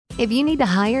If you need to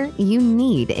hire, you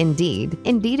need Indeed.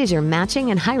 Indeed is your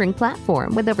matching and hiring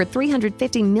platform with over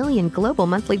 350 million global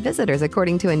monthly visitors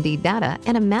according to Indeed data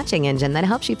and a matching engine that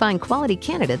helps you find quality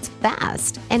candidates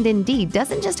fast. And Indeed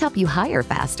doesn't just help you hire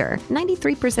faster.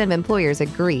 93% of employers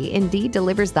agree Indeed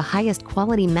delivers the highest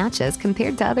quality matches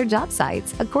compared to other job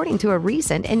sites, according to a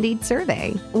recent Indeed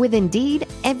survey. With Indeed,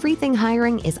 everything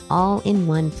hiring is all in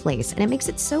one place, and it makes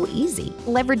it so easy.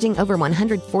 Leveraging over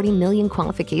 140 million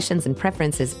qualifications and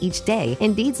preferences each day,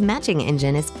 Indeed's matching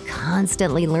engine is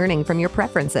constantly learning from your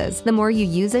preferences. The more you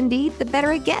use Indeed, the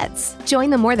better it gets. Join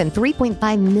the more than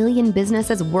 3.5 million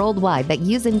businesses worldwide that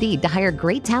use Indeed to hire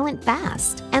great talent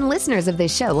fast. And listeners of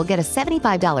this show will get a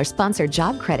 $75 sponsored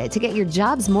job credit to get your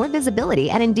jobs more visibility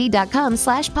at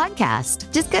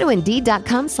Indeed.com/podcast. Just go to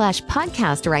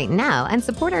Indeed.com/podcast right now and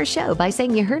support our show by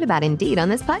saying you heard about Indeed on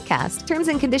this podcast. Terms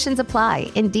and conditions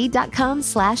apply.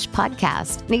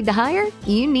 Indeed.com/podcast. Need to hire?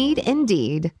 You need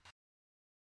Indeed.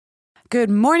 Good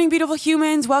morning, beautiful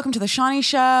humans. Welcome to the Shawnee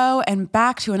Show and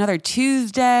back to another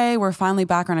Tuesday. We're finally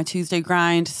back on a Tuesday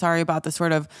grind. Sorry about the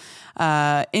sort of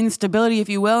instability, if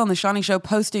you will, in the Shawnee Show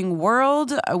posting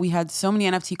world. We had so many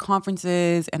NFT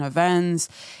conferences and events.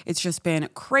 It's just been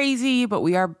crazy, but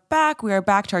we are back. We are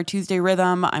back to our Tuesday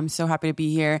rhythm. I'm so happy to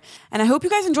be here. And I hope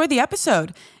you guys enjoyed the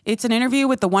episode. It's an interview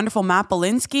with the wonderful Matt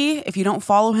Bilinsky. If you don't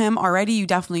follow him already, you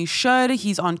definitely should.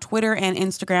 He's on Twitter and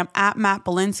Instagram at Matt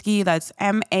Bilinsky. That's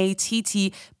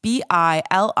MattBilinsky.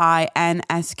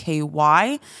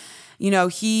 You know,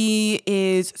 he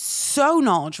is so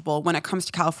knowledgeable when it comes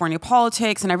to California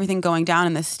politics and everything going down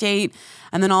in the state.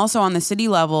 And then also on the city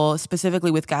level,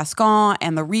 specifically with Gascon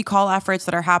and the recall efforts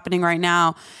that are happening right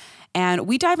now. And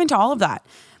we dive into all of that.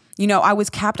 You know, I was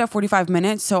capped at 45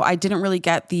 minutes, so I didn't really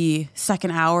get the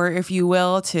second hour, if you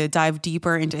will, to dive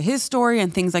deeper into his story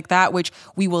and things like that, which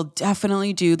we will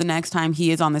definitely do the next time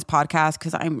he is on this podcast,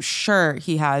 because I'm sure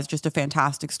he has just a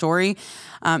fantastic story.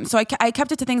 So I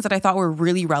kept it to things that I thought were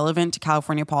really relevant to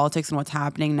California politics and what's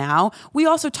happening now. We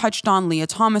also touched on Leah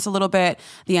Thomas a little bit,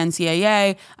 the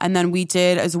NCAA, and then we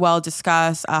did as well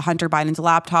discuss Hunter Biden's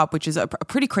laptop, which is a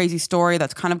pretty crazy story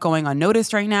that's kind of going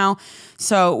unnoticed right now.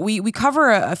 So we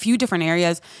cover a few different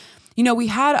areas. You know, we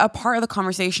had a part of the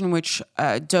conversation which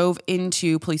dove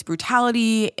into police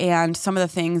brutality and some of the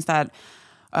things that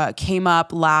came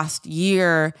up last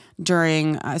year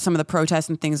during some of the protests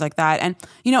and things like that. And,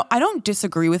 you know, I don't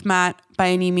disagree with Matt by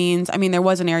any means. I mean, there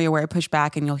was an area where I pushed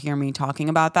back and you'll hear me talking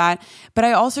about that. But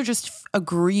I also just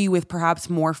agree with perhaps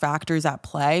more factors at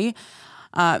play.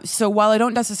 So while I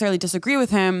don't necessarily disagree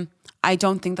with him, I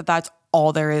don't think that that's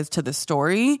all there is to the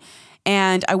story.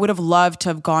 And I would have loved to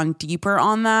have gone deeper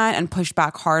on that and pushed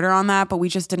back harder on that, but we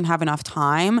just didn't have enough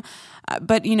time.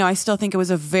 But, you know, I still think it was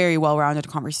a very well-rounded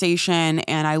conversation,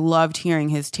 and I loved hearing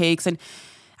his takes. And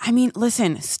I mean,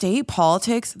 listen, state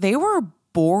politics, they were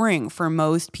boring for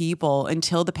most people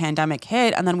until the pandemic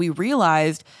hit. And then we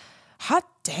realized, hot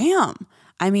damn,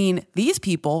 I mean, these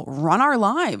people run our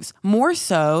lives more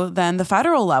so than the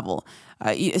federal level.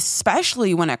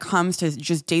 Especially when it comes to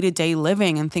just day-to-day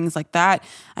living and things like that.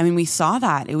 I mean, we saw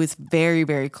that. It was very,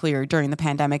 very clear during the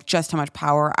pandemic just how much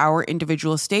power our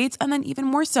individual states, and then even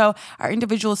more so, our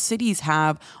individual cities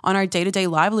have on our day-to-day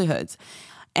livelihoods.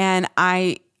 And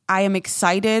I am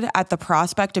excited at the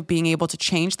prospect of being able to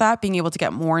change that, being able to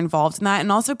get more involved in that,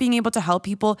 and also being able to help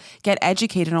people get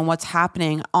educated on what's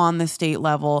happening on the state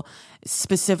level,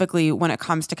 specifically when it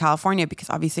comes to California, because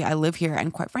obviously I live here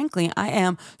and quite frankly, I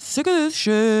am sick of this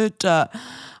shit. I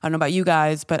don't know about you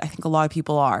guys, but I think a lot of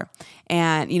people are.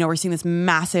 And, you know, we're seeing this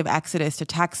massive exodus to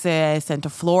Texas and to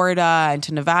Florida and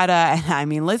to Nevada. And I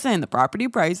mean, listen, the property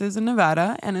prices in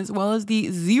Nevada and as well as the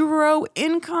zero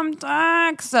income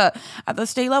tax at the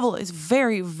state level is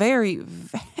very, very,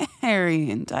 very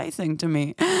enticing to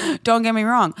me. Don't get me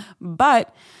wrong.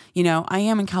 But you know, I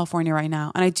am in California right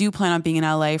now, and I do plan on being in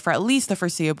LA for at least the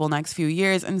foreseeable next few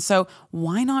years. And so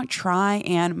why not try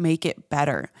and make it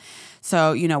better?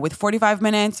 So, you know, with 45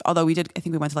 minutes, although I think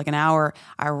we went to like an hour,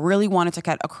 I really wanted to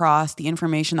get across the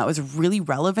information that was really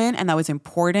relevant and that was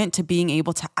important to being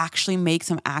able to actually make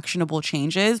some actionable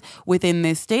changes within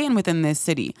this state and within this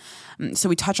city. So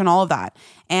we touch on all of that.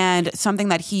 And something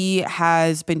that he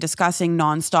has been discussing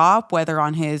nonstop, whether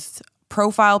on his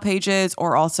profile pages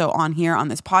or also on here on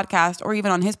this podcast or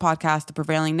even on his podcast, The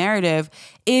Prevailing Narrative,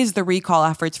 is the recall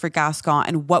efforts for Gascon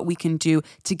and what we can do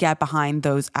to get behind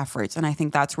those efforts. And I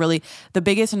think that's really the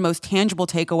biggest and most tangible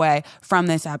takeaway from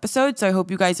this episode. So I hope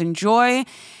you guys enjoy.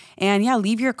 And yeah,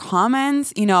 leave your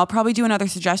comments. You know, I'll probably do another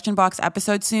suggestion box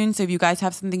episode soon. So if you guys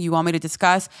have something you want me to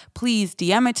discuss, please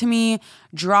DM it to me,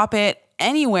 drop it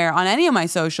anywhere on any of my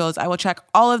socials. I will check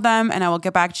all of them and I will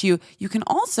get back to you. You can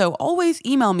also always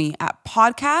email me at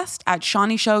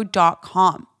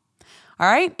podcast@shawneeshow.com. All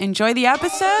right, enjoy the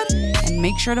episode and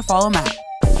make sure to follow Matt.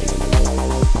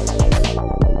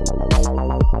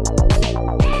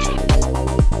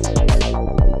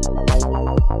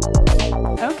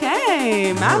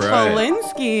 Okay, Matt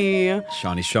Bilinsky.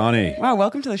 Shawnee. Wow,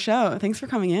 welcome to the show. Thanks for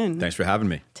coming in. Thanks for having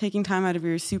me. Taking time out of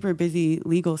your super busy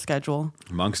legal schedule.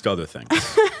 Amongst other things. All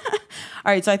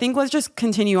right, so I think let's just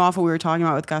continue off what we were talking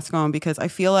about with Gascon, because I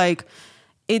feel like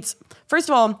it's, first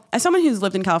of all, as someone who's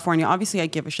lived in California, obviously I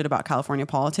give a shit about California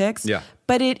politics. Yeah.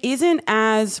 But it isn't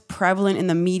as prevalent in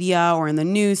the media or in the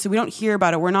news, so we don't hear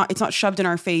about it. It's not shoved in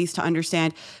our face to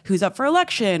understand who's up for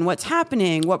election, what's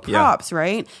happening, what props,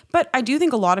 right? But I do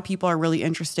think a lot of people are really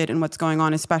interested in what's going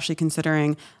on, especially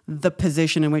considering the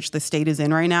position in which the state is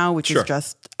in right now, which is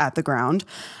just at the ground.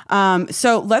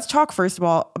 So let's talk first of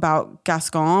all about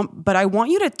Gascon, but I want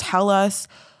you to tell us,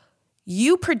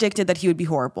 you predicted that he would be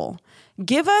horrible.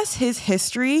 Give us his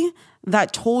history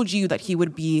that told you that he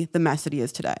would be the mess that he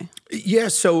is today. Yeah,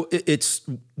 so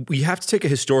we have to take a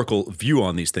historical view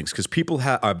on these things because people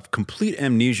have complete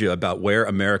amnesia about where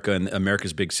America and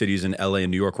America's big cities in LA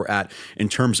and New York were at in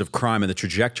terms of crime and the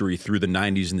trajectory through the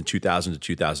 90s and the 2000s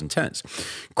to 2010s.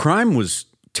 Crime was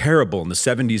terrible in the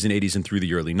 70s and 80s and through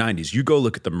the early 90s. You go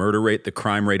look at the murder rate, the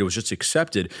crime rate. It was just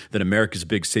accepted that America's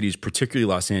big cities, particularly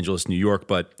Los Angeles, New York,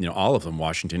 but all of them,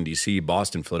 Washington, D.C.,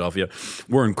 Boston, Philadelphia,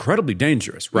 were incredibly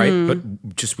dangerous, right?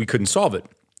 But just we couldn't solve it.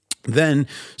 Then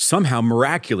somehow,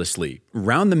 miraculously,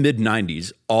 around the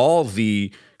mid-90s, all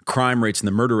the crime rates and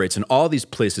the murder rates in all these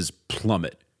places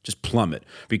plummet. Just plummet,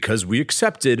 because we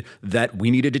accepted that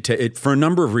we needed to take it for a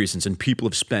number of reasons. And people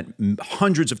have spent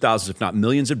hundreds of thousands, if not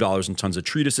millions of dollars and tons of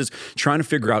treatises trying to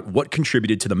figure out what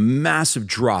contributed to the massive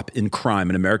drop in crime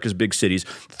in America's big cities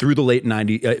through the late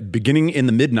 90s, beginning in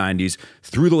the mid 90s,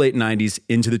 through the late 90s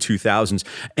into the 2000s.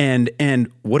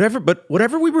 And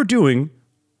whatever we were doing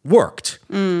worked.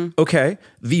 Okay.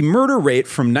 The murder rate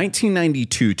from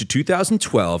 1992 to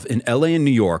 2012 in LA and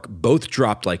New York both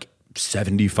dropped like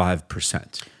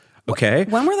 75%. Okay.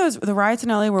 When were the riots in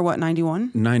LA were what,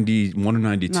 91? 91 or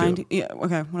 92. Yeah,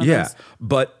 okay. One of those.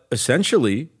 But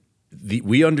essentially,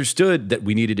 we understood that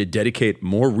we needed to dedicate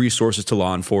more resources to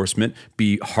law enforcement,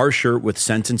 be harsher with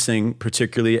sentencing,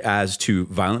 particularly as to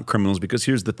violent criminals, because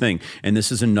here's the thing, and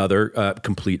this is another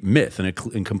complete myth and a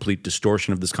complete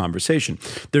distortion of this conversation.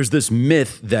 There's this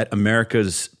myth that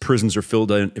America's prisons are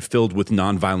filled with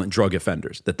nonviolent drug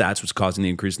offenders, that's what's causing the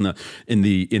increase in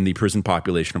the prison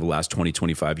population over the last 20,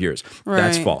 25 years. Right.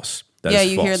 That's false. That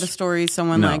is you false. hear the stories,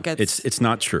 someone gets... It's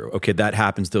not true. Okay, that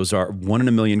happens. Those are 1 in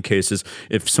a million cases.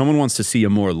 If someone wants to see a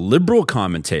more liberal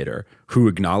commentator who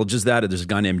acknowledges that, there's a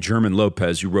guy named German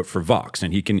Lopez who wrote for Vox,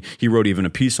 and he wrote even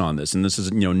a piece on this. And this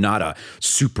is not a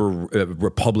super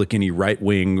Republican-y,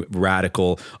 right-wing,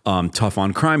 radical, tough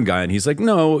on crime guy. And he's like,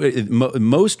 no,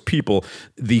 most people,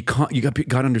 you got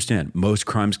to understand, most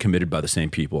crimes committed by the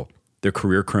same people. They're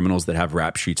career criminals that have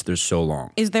rap sheets. They're so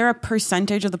long. Is there a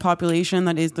percentage of the population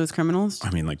that is those criminals? I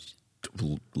mean, like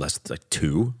less, like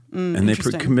 2. And they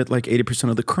commit like 80%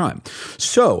 of the crime.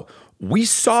 So we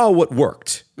saw what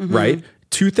worked, right?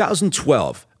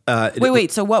 2012.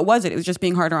 Wait. So what was it? It was just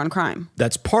being harder on crime.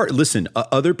 That's part. Listen,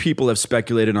 other people have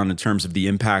speculated on in terms of the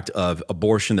impact of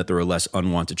abortion, that there are less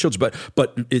unwanted children.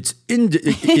 But it's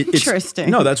interesting.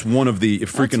 No, that's one of the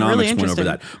Freakonomics really went over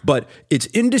that. But it's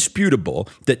indisputable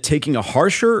that taking a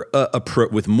harsher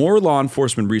approach with more law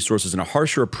enforcement resources and a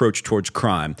harsher approach towards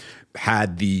crime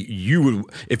had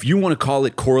if you want to call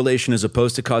it correlation as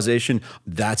opposed to causation,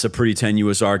 that's a pretty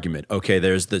tenuous argument. Okay,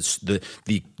 there's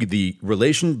the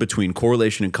relation between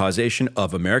correlation and causation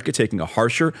of America taking a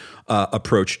harsher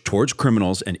approach towards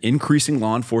criminals and increasing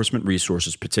law enforcement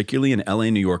resources, particularly in LA,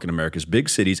 New York, and America's big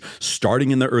cities,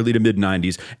 starting in the early to mid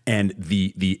 90s, and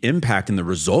the impact and the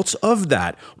results of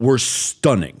that were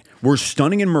stunning. Were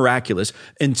stunning and miraculous,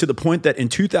 and to the point that in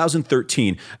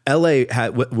 2013, LA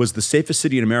was the safest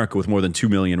city in America with more than 2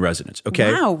 million residents.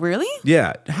 Okay. Wow, really?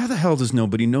 Yeah. How the hell does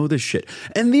nobody know this shit?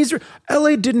 And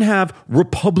LA didn't have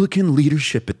Republican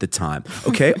leadership at the time.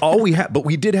 Okay. But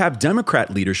we did have Democrat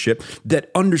leadership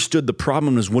that understood the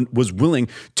problem and was willing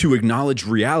to acknowledge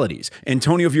realities.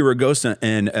 Antonio Villaraigosa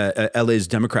and LA's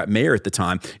Democrat mayor at the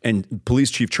time and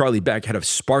police chief Charlie Beck had a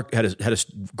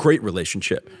great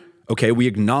relationship. Okay, we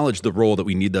acknowledge the role that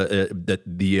we need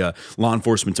the law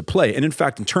enforcement to play. And in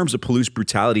fact, in terms of police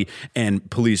brutality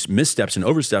and police missteps and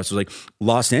oversteps, it was like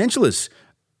Los Angeles,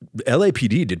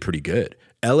 LAPD did pretty good.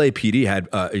 LAPD had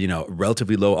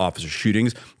relatively low officer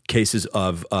shootings, cases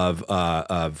of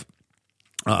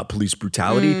police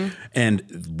brutality.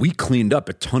 And we cleaned up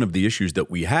a ton of the issues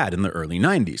that we had in the early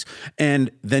 90s.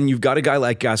 And then you've got a guy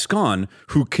like Gascon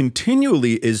who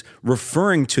continually is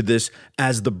referring to this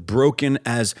as the broken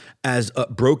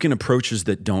approaches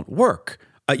that don't work.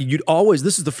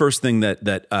 This is the first thing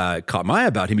that caught my eye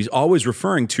about him. He's always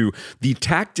referring to the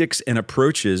tactics and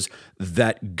approaches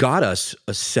that got us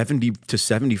a 70 to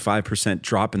 75%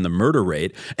 drop in the murder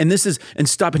rate. And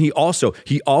he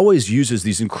always uses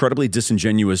these incredibly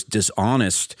disingenuous,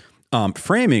 dishonest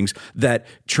framings that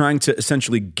trying to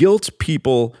essentially guilt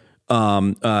people,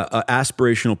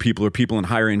 aspirational people or people in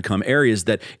higher income areas,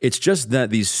 that it's just that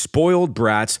these spoiled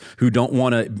brats who don't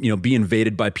want to, be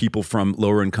invaded by people from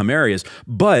lower income areas,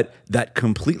 but that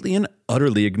completely and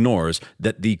utterly ignores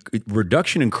that the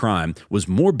reduction in crime was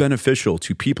more beneficial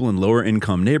to people in lower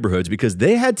income neighborhoods because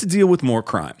they had to deal with more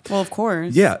crime. Well, of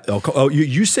course. Yeah. Oh,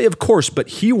 you say of course, but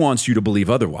he wants you to believe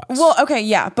otherwise. Well, okay,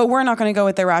 yeah, but we're not going to go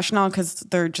with their rationale because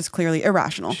they're just clearly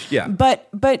irrational. Yeah. But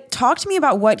talk to me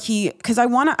about because I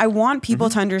want people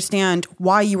to understand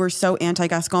why you were so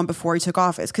anti-Gascon before he took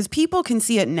office, because people can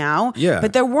see it now. Yeah.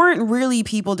 But there weren't really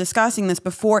people discussing this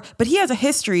before. But he has a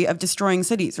history of destroying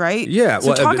cities, right? Yeah.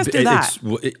 So talk us through that.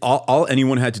 All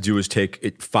anyone had to do was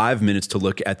take 5 minutes to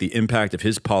look at the impact of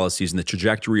his policies and the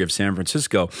trajectory of San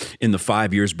Francisco in the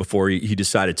 5 years before he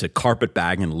decided to carpet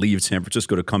bag and leave San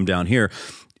Francisco to come down here.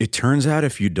 It turns out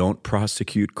if you don't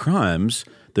prosecute crimes,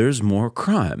 there's more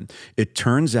crime. It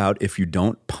turns out if you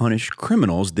don't punish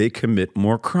criminals, they commit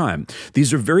more crime.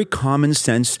 These are very common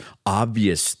sense,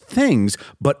 obvious things,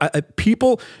 but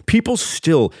people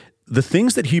still... The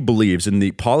things that he believes and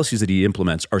the policies that he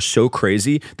implements are so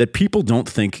crazy that people don't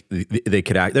think they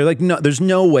could act. They're like, no, there's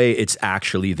no way it's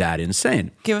actually that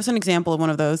insane. Give us an example of one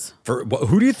of those.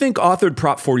 Who do you think authored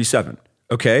Prop 47?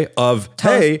 Okay,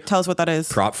 tell us what that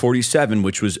is. Prop 47,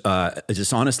 which was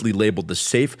dishonestly labeled the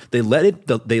safe. They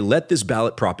let this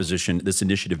ballot proposition, this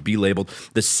initiative, be labeled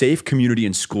the Safe Community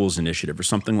and Schools Initiative or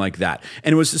something like that.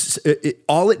 And it was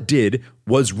all it did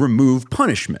was remove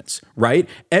punishments. Right?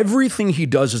 Everything he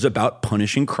does is about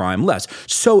punishing crime less.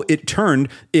 So it turned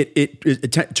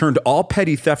all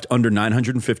petty theft under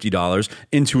 $950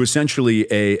 into essentially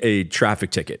a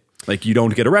traffic ticket. Like you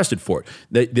don't get arrested for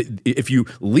it. If you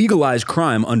legalize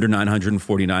crime under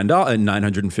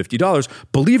 $950,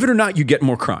 believe it or not, you get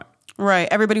more crime. Right.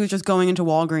 Everybody was just going into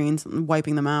Walgreens and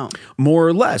wiping them out. More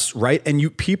or less, right?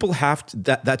 And people have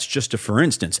to, that's just a for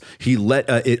instance. He let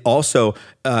it also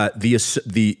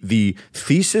the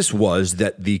thesis was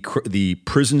that the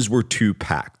prisons were too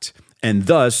packed, and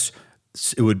thus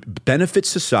it would benefit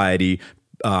society.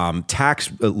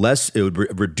 Tax less, it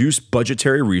would reduce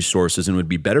budgetary resources, and it would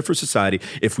be better for society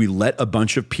if we let a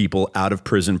bunch of people out of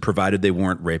prison, provided they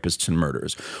weren't rapists and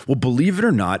murderers. Well, believe it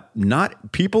or not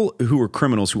people who are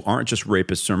criminals who aren't just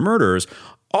rapists or murderers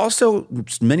also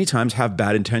many times have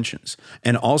bad intentions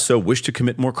and also wish to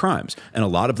commit more crimes. And a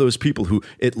lot of those people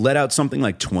it let out something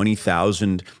like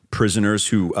 20,000 prisoners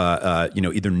who,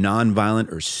 either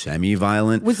nonviolent or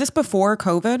semi-violent. Was this before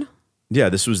COVID? Yeah,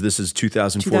 this is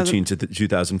 2014 to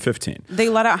 2015. They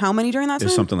let out how many during that time?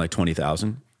 There's something like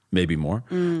 20,000, maybe more.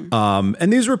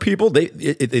 And these were people, they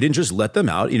didn't just let them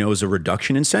out. It was a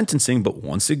reduction in sentencing. But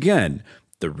once again,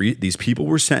 these people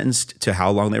were sentenced to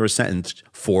how long they were sentenced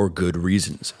for good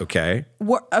reasons, okay?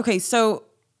 Okay, so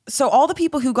all the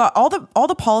people who got, all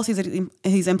the policies that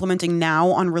he's implementing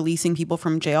now on releasing people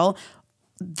from jail,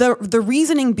 the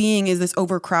reasoning being is this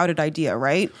overcrowded idea,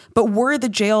 right? But were the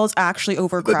jails actually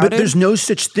overcrowded? But there's no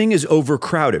such thing as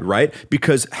overcrowded, right?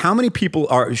 Because how many people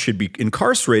should be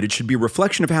incarcerated should be a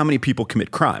reflection of how many people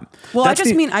commit crime. Well, I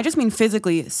just mean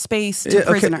physically, space to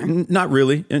prisoner. Okay, not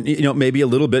really, and maybe a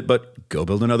little bit, but go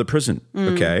build another prison.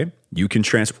 Okay, you can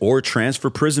transfer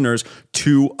prisoners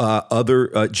to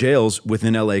other jails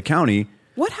within LA County.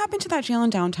 What happened to that jail in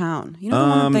downtown? The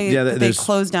one that they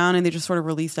closed down and they just sort of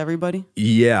released everybody?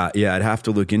 Yeah, I'd have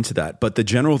to look into that. But the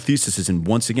general thesis is, and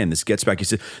once again, this gets back, you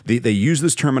said they use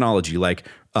this terminology like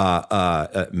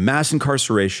mass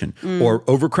incarceration or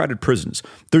overcrowded prisons.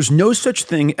 There's no such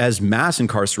thing as mass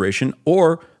incarceration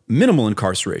or minimal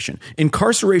incarceration.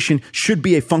 Incarceration should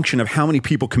be a function of how many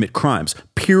people commit crimes,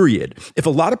 period. If a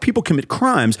lot of people commit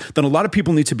crimes, then a lot of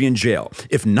people need to be in jail.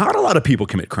 If not a lot of people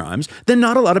commit crimes, then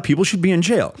not a lot of people should be in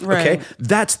jail. Right. Okay?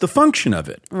 That's the function of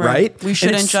it, right? We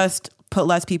shouldn't just put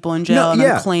less people in jail and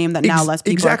then claim that now less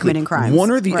people are committing crimes. One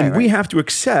or the, and we have to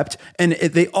accept, and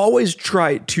they always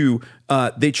try to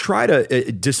they try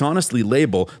to dishonestly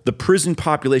label the prison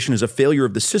population as a failure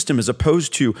of the system as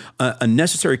opposed to a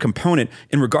necessary component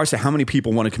in regards to how many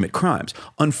people want to commit crimes.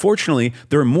 Unfortunately,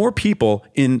 there are more people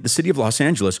in the city of Los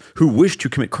Angeles who wish to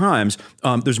commit crimes.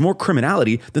 There's more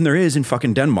criminality than there is in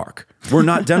fucking Denmark. We're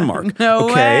not Denmark. No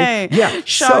way. Yeah.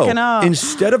 Shocking so up.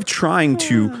 instead of trying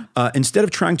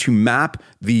to map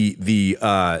the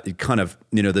kind of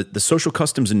the social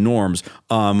customs and norms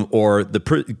or the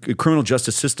criminal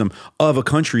justice system of a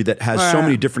country that has so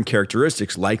many different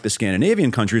characteristics, like the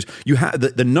Scandinavian countries, you have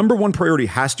the number one priority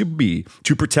has to be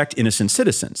to protect innocent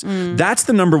citizens. That's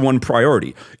the number one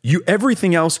priority.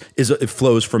 Everything else it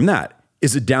flows from that.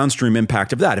 Is a downstream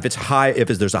impact of that. If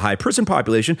there's a high prison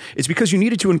population, it's because you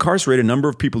needed to incarcerate a number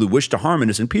of people who wish to harm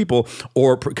innocent people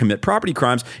or commit property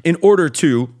crimes in order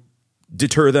to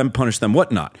deter them, punish them,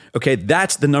 whatnot. Okay,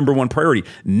 that's the number one priority,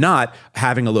 not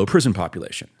having a low prison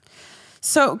population.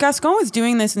 So Gascon was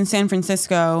doing this in San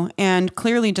Francisco and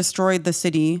clearly destroyed the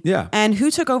city. Yeah. And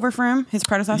who took over for him? His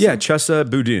predecessor? Yeah, Chesa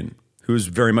Boudin, who's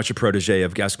very much a protege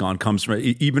of Gascon, comes from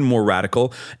even more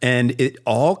radical. And it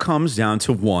all comes down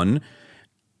to one,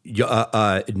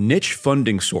 niche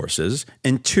funding sources,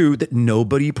 and two, that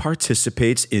nobody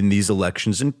participates in these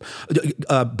elections. And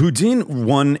Boudin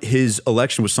won his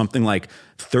election with something like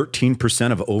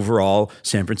 13% of overall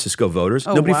San Francisco voters.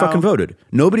 Nobody fucking voted.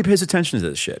 Nobody pays attention to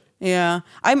this shit. Yeah.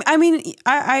 I mean,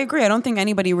 I agree. I don't think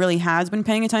anybody really has been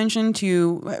paying attention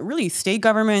to really state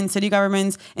government, city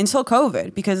governments until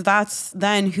COVID, because that's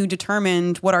then who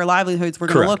determined what our livelihoods were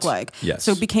going to look like. Yes.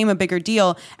 So it became a bigger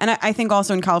deal. And I think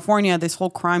also in California, this whole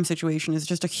crime situation is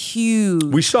just a huge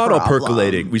We saw it problem. all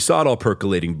percolating. We saw it all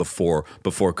percolating before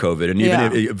COVID. And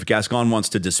even if Gascon wants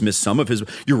to dismiss some of his,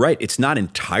 you're right, it's not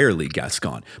entirely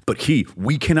Gascon, but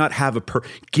we cannot have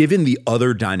given the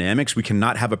other dynamics, we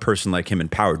cannot have a person like him in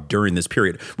power during this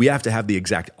period. We have to have the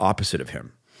exact opposite of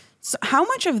him. So how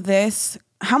much of the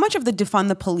defund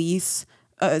the police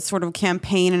sort of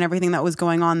campaign and everything that was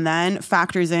going on then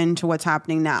factors into what's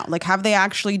happening now? Like, have they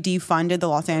actually defunded the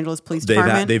Los Angeles Police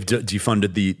Department? They've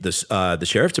defunded the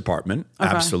sheriff's department. Okay.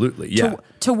 Absolutely, yeah.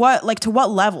 To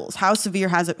what levels? How severe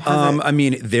has it? I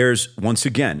mean, there's, once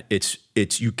again, it's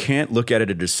you can't look at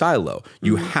it as a silo.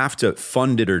 You have to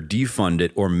fund it or defund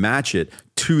it or match it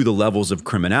to the levels of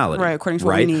criminality. Right, according to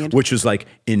what we need. Which is like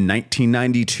in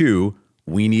 1992,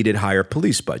 we needed higher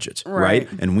police budgets, right?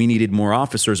 And we needed more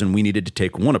officers, and we needed to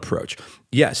take one approach.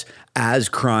 Yes, as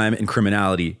crime and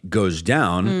criminality goes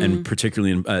down, and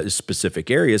particularly in specific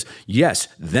areas, yes,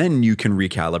 then you can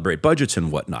recalibrate budgets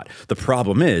and whatnot. The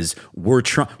problem is we're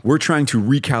trying to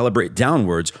recalibrate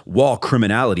downwards while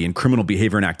criminality and criminal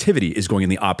behavior and activity is going in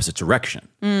the opposite direction.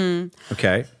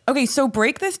 Okay, so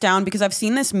break this down, because I've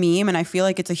seen this meme and I feel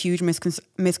like it's a huge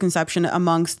misconception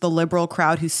amongst the liberal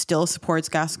crowd who still supports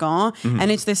Gascon. And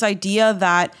it's this idea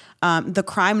that the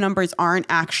crime numbers aren't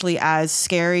actually as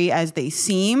scary as they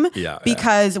seem.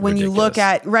 Because when you look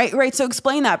at right. So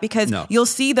explain that, because you'll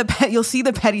see the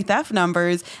petty theft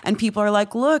numbers and people are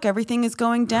like, look, everything is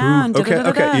going down.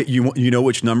 Okay. You know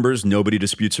which numbers nobody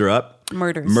disputes are up?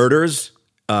 Murders,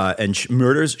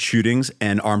 shootings,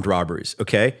 and armed robberies.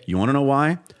 Okay, you want to know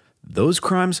why? Those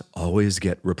crimes always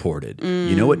get reported.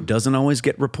 You know what doesn't always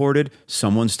get reported?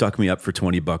 Someone stuck me up for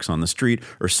 $20 on the street,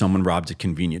 or someone robbed a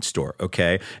convenience store,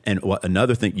 okay? And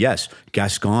another thing, yes,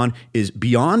 Gascon is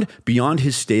beyond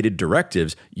his stated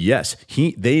directives. Yes,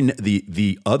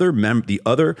 the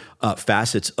other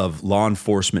facets of law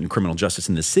enforcement and criminal justice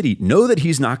in the city know that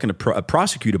he's not going to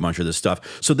prosecute a bunch of this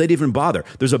stuff, so they didn't even bother.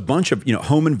 There's a bunch of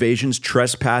home invasions,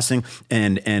 trespassing,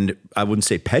 and I wouldn't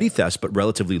say petty thefts, but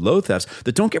relatively low thefts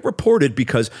that don't get reported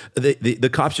because the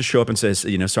cops just show up and says,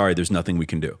 sorry, there's nothing we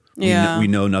can do. We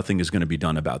know nothing is going to be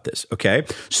done about this. Okay.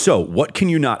 So what can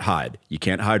you not hide? You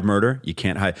can't hide murder. You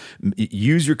can't hide.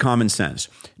 Use your common sense.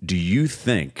 Do you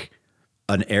think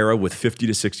an era with 50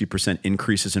 to 60%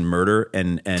 increases in murder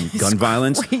and gun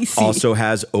violence crazy. Also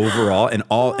has overall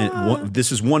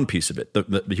this is one piece of it.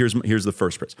 Here's the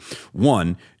first piece.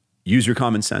 One, use your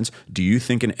common sense. Do you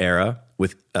think an era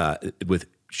with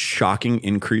shocking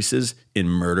increases in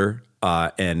murder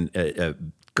and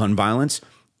gun violence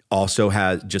also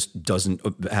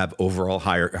doesn't have overall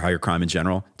higher crime in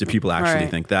general? Do people actually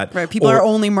think that? Right. People are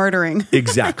only murdering.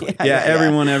 Exactly.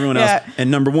 Everyone else.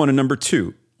 And number one and number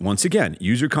two, once again,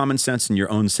 use your common sense and your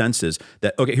own senses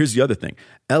that, okay, here's the other thing.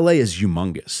 LA is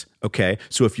humongous. Okay.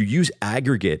 So if you use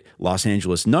aggregate Los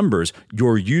Angeles numbers,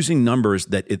 you're using numbers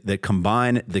that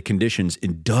combine the conditions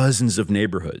in dozens of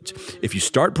neighborhoods. If you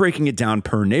start breaking it down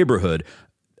per neighborhood,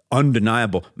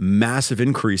 undeniable massive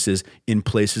increases in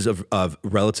places of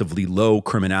relatively low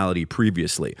criminality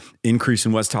previously. Increase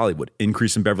in West Hollywood,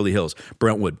 increase in Beverly Hills,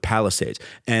 Brentwood, Palisades.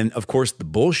 And of course, the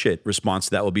bullshit response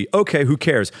to that will be, okay, who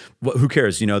cares? Who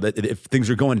cares? That if things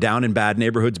are going down in bad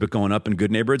neighborhoods but going up in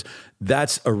good neighborhoods,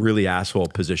 that's a really asshole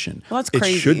position. Well, that's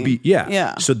crazy. It should be,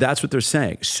 yeah. So that's what they're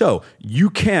saying. So you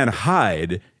can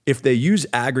hide. If they use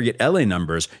aggregate LA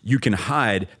numbers, you can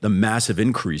hide the massive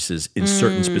increases in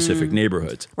certain specific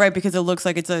neighborhoods. Right, because it looks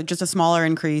like it's just a smaller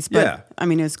increase, but I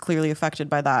mean, it's clearly affected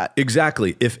by that.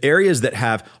 Exactly. If areas that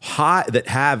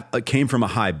came from a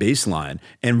high baseline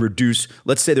and reduce,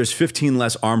 let's say there's 15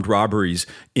 less armed robberies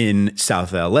in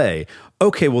South LA.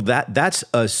 Okay, well that's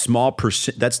a small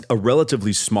percent. That's a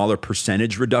relatively smaller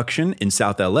percentage reduction in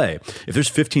South LA. If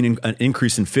there's an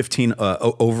increase in 15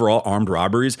 overall armed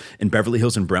robberies in Beverly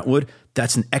Hills and Brentwood,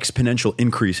 that's an exponential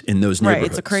increase in those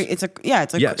neighborhoods. Right, it's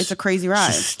a crazy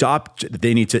rise. So stop.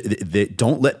 They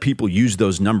don't let people use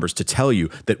those numbers to tell you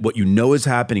that what you know is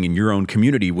happening in your own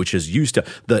community, which is used to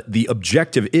the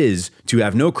objective is to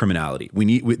have no criminality.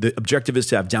 The objective is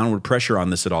to have downward pressure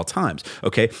on this at all times.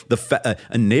 Okay,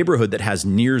 a neighborhood that has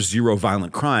near zero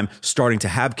violent crime starting to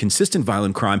have consistent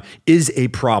violent crime is a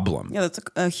problem. Yeah, that's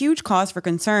a huge cause for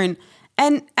concern.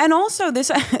 And also this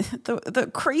the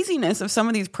craziness of some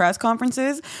of these press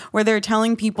conferences where they're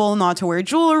telling people not to wear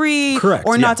jewelry, correct,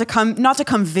 or not to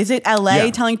come visit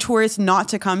LA, telling tourists not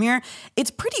to come here.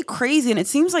 It's pretty crazy, and it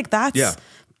seems like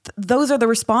those are the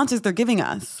responses they're giving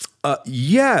us.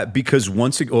 Because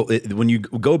when you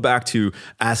go back to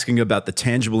asking about the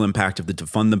tangible impact of the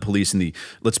defund the police and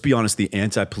let's be honest, the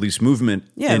anti-police movement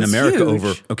in America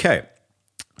huge.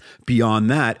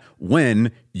 Beyond that,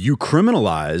 when you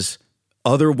criminalize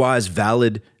otherwise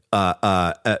valid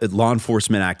law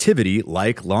enforcement activity,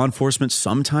 like law enforcement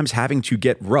sometimes having to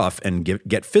get rough and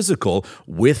get physical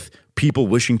with people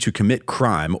wishing to commit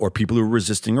crime or people who are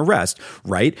resisting arrest,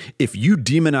 right? If you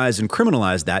demonize and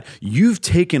criminalize that, you've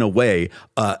taken away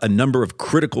a number of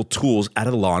critical tools out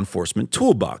of the law enforcement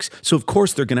toolbox. So of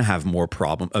course they're going to have more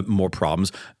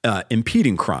problems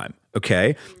impeding crime.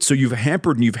 Okay, so you've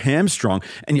hampered and you've hamstrung,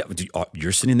 and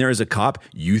you're sitting there as a cop.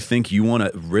 You think you want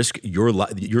to risk your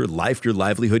life, your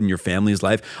livelihood, and your family's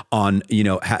life on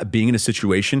being in a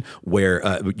situation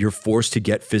where you're forced to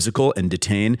get physical and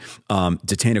detain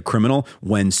a criminal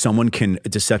when someone can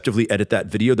deceptively edit that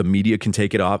video. The media can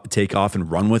take off and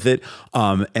run with it,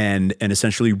 and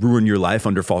essentially ruin your life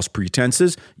under false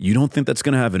pretenses. You don't think that's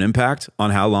going to have an impact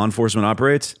on how law enforcement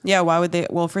operates? Yeah. Why would they?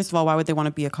 Well, first of all, why would they want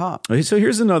to be a cop? Okay, so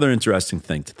here's another interesting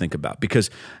thing to think about,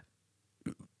 because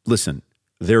listen,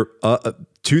 there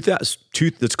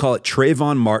let's call it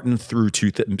Trayvon Martin through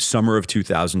summer of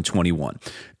 2021.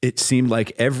 It seemed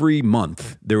like every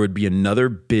month there would be another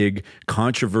big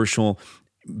controversial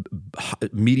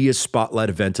media spotlight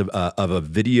event of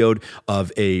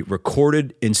a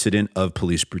recorded incident of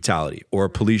police brutality or a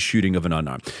police shooting of an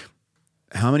unarmed.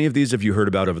 How many of these have you heard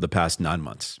about over the past 9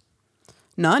 months?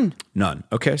 None.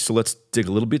 Okay, so let's dig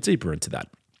a little bit deeper into that.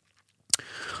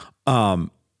 Of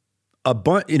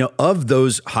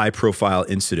those high-profile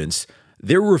incidents,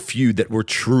 there were a few that were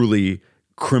truly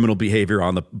criminal behavior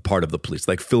on the part of the police.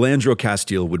 Like Philandro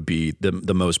Castile would be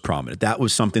the most prominent. That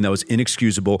was something that was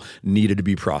inexcusable, needed to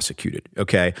be prosecuted.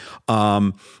 Okay,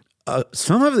 some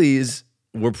of these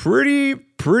were pretty.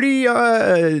 They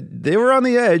were on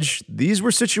the edge. These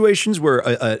were situations where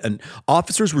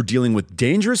officers were dealing with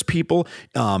dangerous people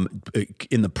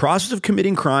in the process of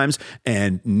committing crimes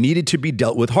and needed to be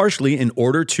dealt with harshly in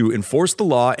order to enforce the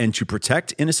law and to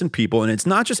protect innocent people. And it's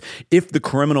not just if the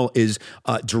criminal is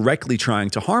directly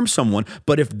trying to harm someone,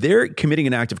 but if they're committing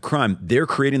an act of crime, they're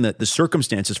creating the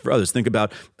circumstances for others. Think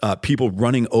about people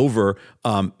running over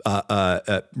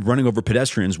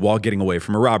pedestrians while getting away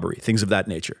from a robbery, things of that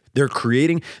nature.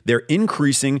 They're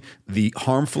increasing the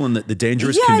harmful and the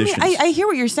dangerous conditions. I mean, I hear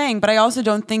what you're saying, but I also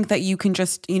don't think that you can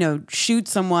just, shoot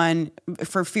someone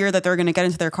for fear that they're going to get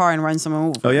into their car and run someone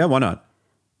over. Oh yeah, why not?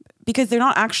 Because they're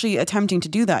not actually attempting to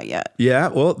do that yet. Yeah,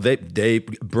 well, they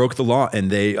broke the law and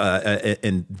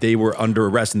they were under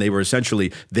arrest and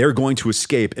they're going to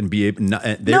escape and be able.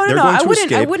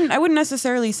 I wouldn't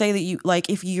necessarily say that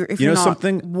if you're not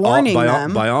something warning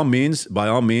them. By all means,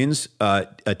 a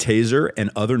taser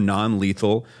and other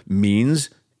non-lethal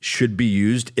means should be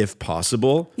used if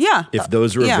possible. Yeah. If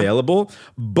those are available.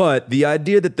 But the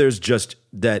idea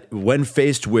that when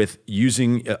faced with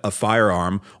using a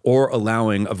firearm or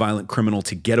allowing a violent criminal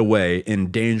to get away in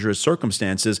dangerous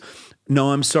circumstances,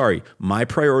 no, I'm sorry. My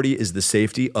priority is the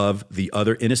safety of the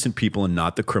other innocent people and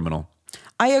not the criminal.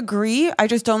 I agree. I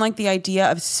just don't like the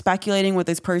idea of speculating what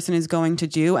this person is going to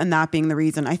do and that being the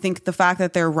reason. I think the fact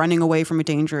that they're running away from a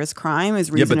dangerous crime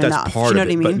is reason enough. Yeah, but that's part you know of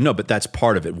it. What I mean? But that's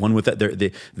part of it. One with that,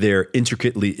 they're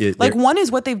intricately like one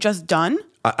is what they've just done.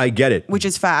 I get it, which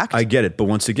is fact. I get it, but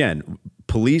once again,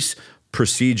 police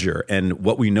procedure and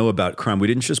what we know about crime, we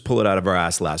didn't just pull it out of our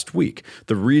ass last week.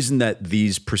 The reason that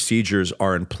these procedures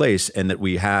are in place and that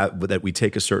we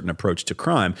take a certain approach to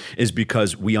crime is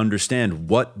because we understand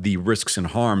what the risks and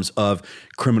harms of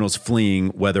criminals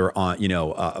fleeing, whether on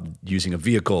using a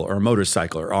vehicle or a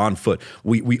motorcycle or on foot.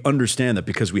 We understand that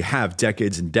because we have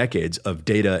decades and decades of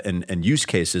data and use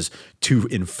cases to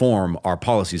inform our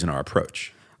policies and our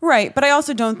approach. Right. But I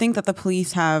also don't think that the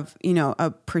police have,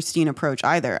 a pristine approach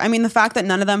either. I mean, the fact that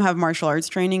none of them have martial arts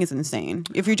training is insane.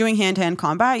 If you're doing hand-to-hand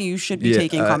combat, you should be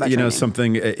taking combat training.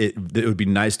 Something, it would be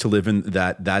nice to live in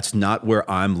that. That's not where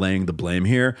I'm laying the blame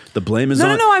here. The blame is No,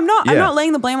 I'm not. Yeah. I'm not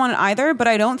laying the blame on it either, but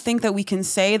I don't think that we can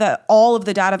say that all of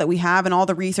the data that we have and all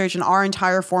the research and our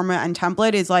entire format and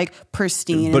template is like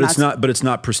pristine. But it's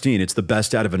not pristine. It's the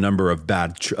best out of a number of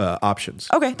bad options.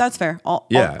 Okay, that's fair.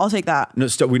 I'll take that. No,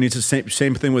 we need to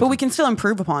same thing with. But we can still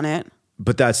improve upon it.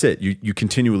 But that's it. You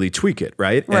continually tweak it,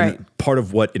 right? Right. And part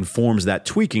of what informs that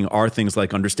tweaking are things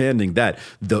like understanding that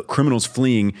the criminals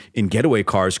fleeing in getaway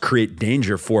cars create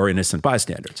danger for innocent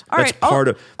bystanders. All right.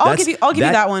 I'll give you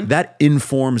that one. That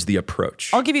informs the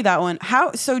approach. I'll give you that one.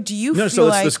 How? So do you feel so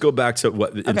like? Let's go back to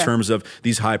what in terms of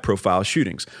these high-profile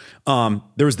shootings.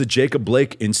 There was the Jacob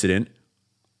Blake incident.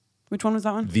 Which one was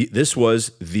that one? This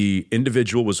was the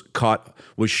individual was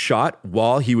shot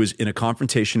while he was in a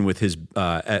confrontation with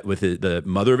the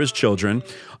mother of his children.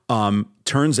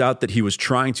 Turns out that he was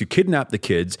trying to kidnap the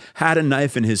kids, had a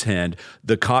knife in his hand.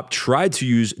 The cop tried to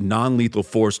use non-lethal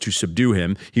force to subdue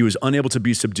him. He was unable to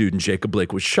be subdued, and Jacob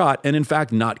Blake was shot and, in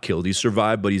fact, not killed. He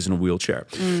survived, but he's in a wheelchair.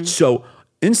 So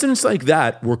incidents like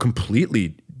that were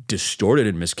completely distorted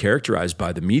and mischaracterized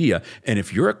by the media. And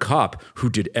if you're a cop who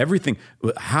did everything,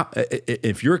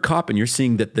 if you're a cop and you're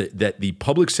seeing that the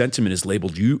public sentiment has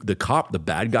labeled you, the cop, the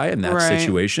bad guy in that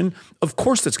situation, of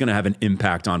course that's going to have an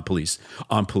impact on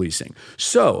policing.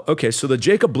 So the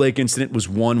Jacob Blake incident was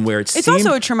one where it's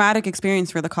also a traumatic experience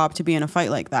for the cop to be in a fight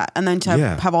like that and then to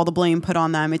have all the blame put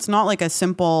on them. It's not like a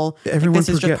simple, this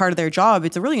is just part of their job.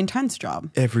 It's a really intense job.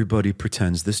 Everybody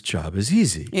pretends this job is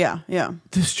easy. Yeah.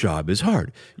 This job is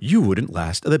hard. You wouldn't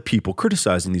last. The people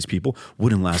criticizing these people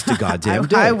wouldn't last a goddamn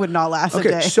day. I would not last a day.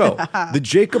 Okay, so the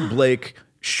Jacob Blake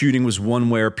shooting was one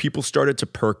where people started to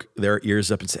perk their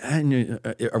ears up and say,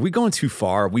 are we going too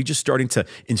far? Are we just starting to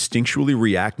instinctually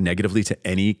react negatively to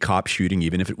any cop shooting,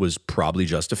 even if it was probably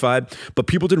justified? But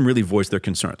people didn't really voice their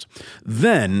concerns.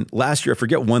 Then last year, I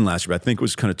forget when last year, but I think it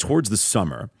was kind of towards the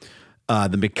summer,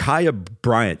 the Micaiah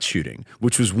Bryant shooting,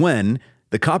 which was when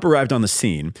the cop arrived on the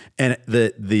scene, and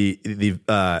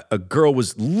a girl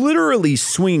was literally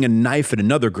swinging a knife at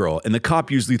another girl, and the cop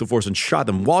used lethal force and shot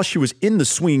them while she was in the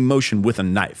swinging motion with a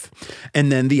knife.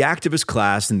 And then the activist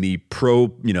class and the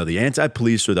the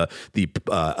anti-police or the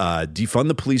defund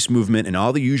the police movement and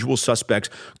all the usual suspects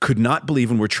could not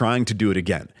believe and were trying to do it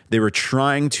again. They were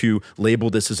trying to label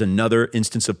this as another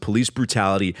instance of police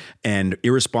brutality and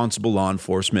irresponsible law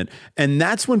enforcement. And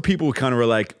that's when people kind of were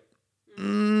like,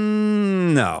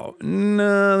 no,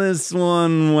 this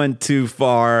one went too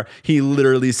far. He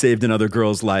literally saved another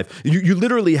girl's life. You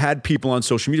literally had people on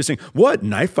social media saying, what?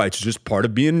 Knife fights are just part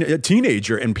of being a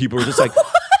teenager. And people were just like,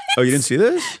 oh, you didn't see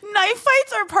this? Knife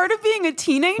fights are part of being a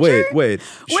teenager? Wait.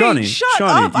 Shawnee, shut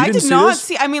up. I did not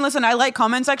see. I mean, listen, I like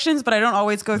comment sections, but I don't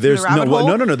always go through the rabbit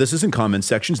hole. No. This isn't comment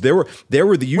sections. There were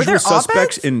the usual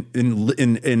suspects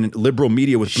in liberal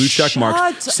media with blue check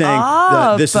marks saying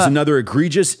that this is another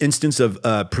egregious instance of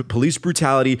police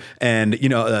brutality, and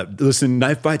listen,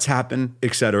 knife fights happen,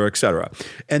 et cetera, et cetera.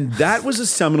 And that was a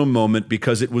seminal moment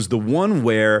because it was the one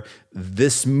where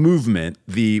this movement,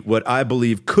 what I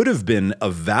believe could have been a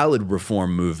valid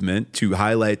reform movement to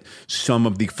highlight some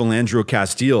of the Philandro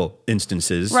Castile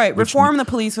instances. Right. Reform the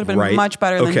police would have been much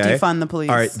better than defund the police.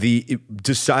 All right.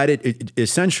 It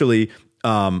essentially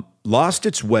lost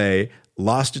its way,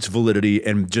 lost its validity,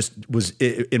 and just was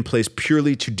in place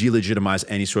purely to delegitimize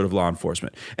any sort of law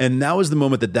enforcement. And that was the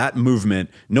moment that movement,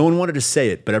 no one wanted to say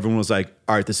it, but everyone was like,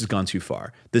 all right, this has gone too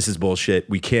far. This is bullshit.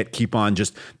 We can't keep on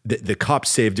just, the cop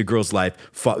saved a girl's life,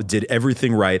 did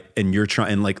everything right, and you're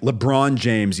trying, and like LeBron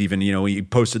James even, he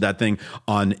posted that thing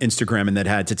on Instagram and then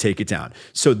had to take it down.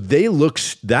 So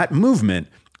that movement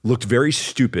looked very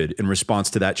stupid in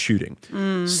response to that shooting.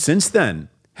 Since then,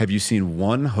 have you seen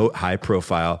one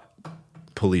high-profile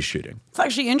police shooting? It's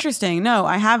actually interesting. No,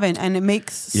 I haven't. And it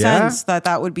makes sense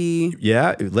that would be...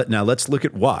 Yeah. Now let's look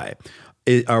at why.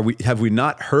 have we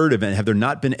not heard of it? Have there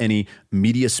not been any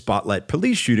media spotlight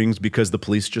police shootings because the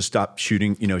police just stopped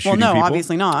shooting shooting well, no, people?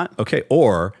 obviously not. Okay.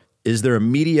 Or is there a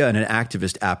media and an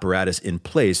activist apparatus in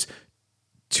place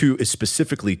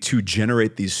specifically to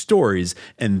generate these stories,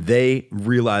 and they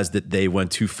realized that they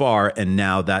went too far, and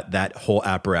now that whole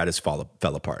apparatus fell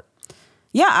apart?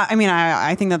 Yeah, I mean,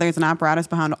 I think that there's an apparatus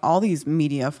behind all these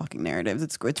media fucking narratives.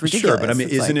 It's ridiculous. Sure, but I mean,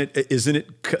 isn't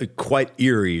it quite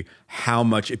eerie how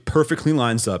much it perfectly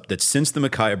lines up that since the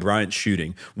Ma'Khia Bryant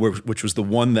shooting, which was the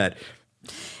one that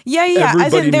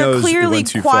as in they're clearly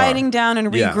quieting far. Down and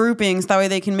regrouping so that way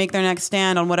they can make their next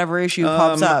stand on whatever issue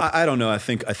pops up. I don't know. I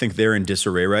think they're in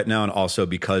disarray right now, and also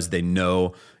because they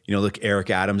know. Look, Eric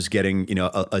Adams getting,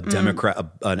 a Democrat,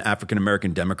 an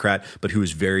African-American Democrat, but who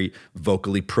is very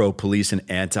vocally pro-police and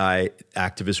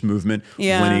anti-activist movement,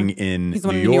 winning in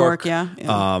New York. Glenn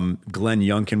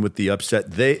Youngkin with the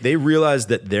upset. They realize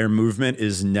that their movement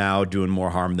is now doing more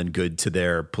harm than good to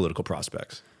their political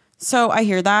prospects. So I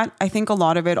hear that. I think a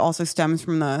lot of it also stems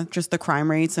from the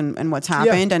crime rates and what's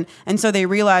happened. Yeah. And so they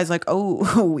realize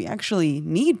we actually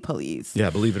need police. Yeah,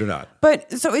 believe it or not.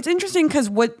 But so it's interesting because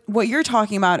what you're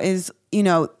talking about is,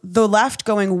 the left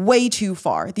going way too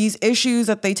far. These issues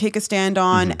that they take a stand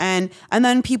on and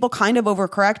then people kind of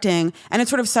overcorrecting. And it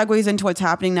sort of segues into what's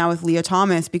happening now with Leah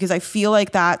Thomas, because I feel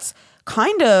like that's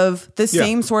kind of the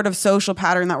same sort of social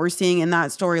pattern that we're seeing in that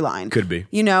storyline. Could be.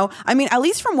 I mean, at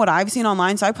least from what I've seen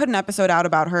online. So I put an episode out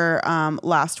about her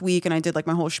last week, and I did like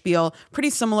my whole spiel.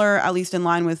 Pretty similar, at least in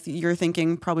line with your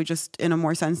thinking, probably just in a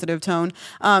more sensitive tone.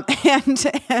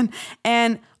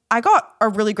 And I got a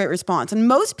really great response. And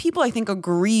most people, I think,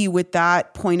 agree with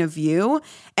that point of view.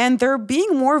 And they're being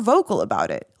more vocal about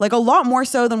it. Like a lot more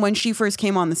so than when she first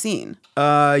came on the scene.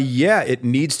 It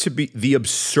needs to be, the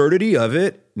absurdity of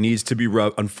it needs to be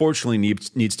unfortunately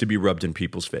needs to be rubbed in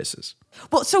people's faces.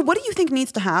 Well, so what do you think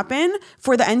needs to happen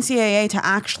for the NCAA to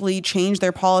actually change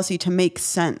their policy to make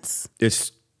sense?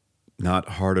 It's not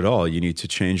hard at all. You need to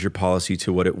change your policy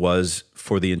to what it was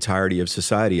for the entirety of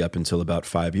society up until about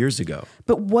 5 years ago.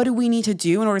 But what do we need to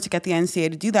do in order to get the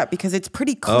NCAA to do that? Because it's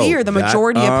pretty clear the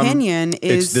majority opinion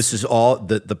is... This is all...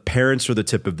 The parents are the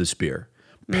tip of the spear.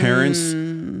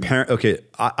 Okay,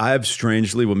 I have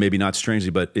strangely, well, maybe not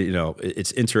strangely, but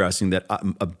it's interesting that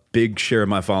a big share of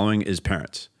my following is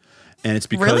parents. And it's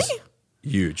because... Really?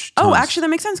 Huge. Tons. Oh, actually, that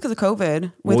makes sense because of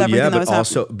COVID. With everything that was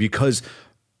also happening. Because...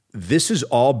 This is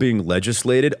all being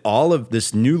legislated. All of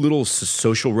this new little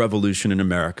social revolution in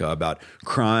America about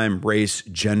crime, race,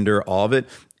 gender, all of it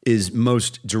is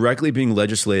most directly being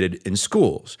legislated in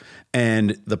schools.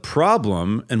 And the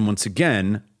problem, and once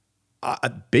again,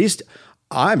 based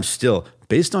on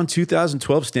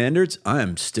 2012 standards, I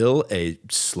am still a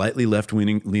slightly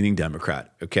left-leaning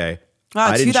Democrat, okay?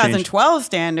 2012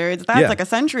 standards, that's like a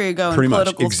century ago in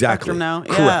political spectrum now.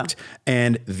 Correct.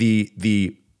 And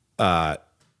the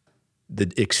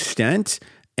extent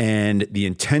and the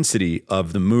intensity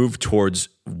of the move towards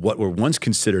what were once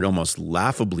considered almost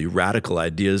laughably radical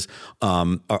ideas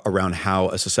around how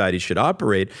a society should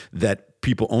operate, that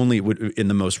people only would, in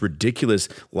the most ridiculous,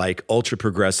 like ultra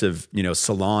progressive,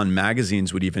 salon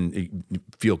magazines would even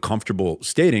feel comfortable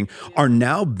stating, are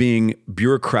now being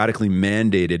bureaucratically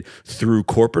mandated through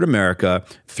corporate America,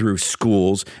 through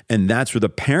schools, and that's where the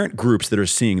parent groups that are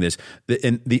seeing this,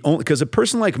 because a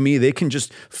person like me, they can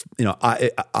just,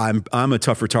 I'm a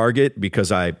tougher target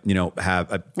because I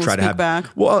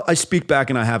speak back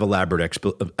and I have elaborate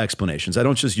explanations. I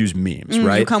don't just use memes,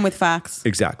 right? You come with facts.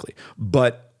 Exactly,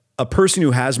 but a person who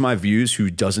has my views,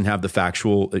 who doesn't have the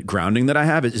factual grounding that I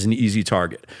have, is an easy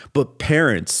target. But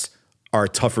parents are a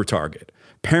tougher target.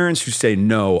 Parents who say,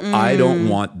 no, I don't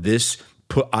want this.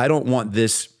 I don't want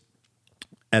this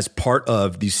as part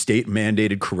of the state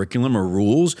mandated curriculum or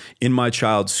rules in my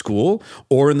child's school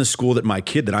or in the school that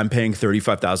I'm paying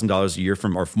 $35,000 a year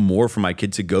from or more for my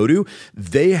kid to go to.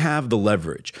 They have the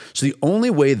leverage. So the only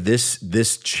way this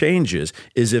changes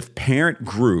is if parent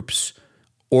groups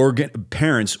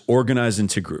parents organize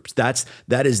into groups. That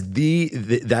is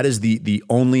the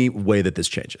only way that this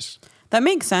changes. That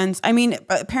makes sense. I mean,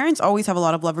 parents always have a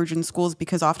lot of leverage in schools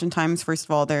because oftentimes, first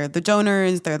of all, they're the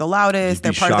donors, they're the loudest,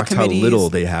 they're part of the committees. How little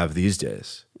they have these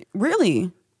days.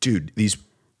 Really? Dude,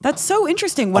 that's so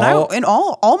interesting. When in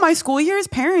all my school years,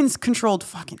 parents controlled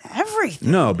fucking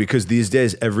everything. No, because these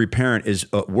days every parent is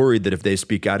worried that if they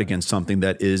speak out against something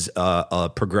that is a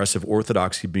progressive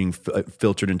orthodoxy being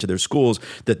filtered into their schools,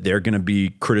 that they're going to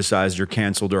be criticized or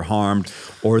canceled or harmed.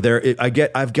 Or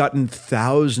I've gotten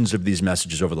thousands of these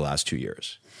messages over the last 2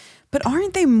 years. But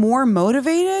aren't they more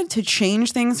motivated to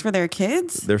change things for their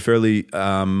kids? They're fairly.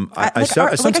 I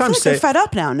sometimes I feel like say they're fed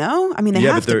up now. No, I mean they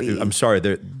have but to be. I'm sorry.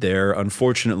 They're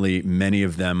unfortunately many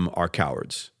of them are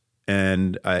cowards.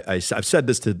 And I've said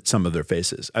this to some of their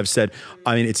faces. I've said,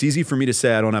 I mean, it's easy for me to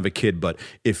say I don't have a kid, but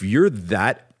if you're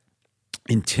that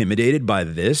intimidated by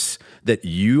this, that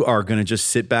you are going to just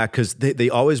sit back, because they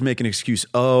always make an excuse.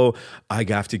 Oh, I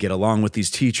have to get along with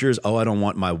these teachers. Oh, I don't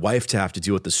want my wife to have to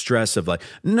deal with the stress of like,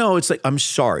 no, it's like, I'm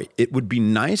sorry. It would be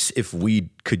nice if we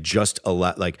could just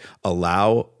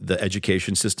allow the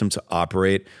education system to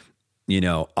operate in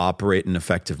an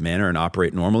effective manner and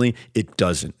operate normally. It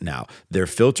doesn't now. They're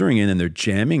filtering in and they're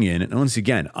jamming in. And once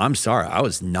again, I'm sorry. I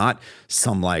was not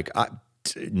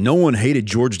no one hated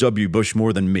George W. Bush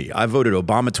more than me. I voted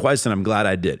Obama twice and I'm glad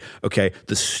I did. Okay.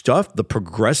 The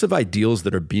progressive ideals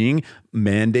that are being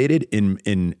mandated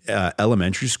in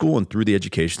elementary school and through the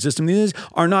education system these days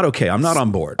are not okay. I'm not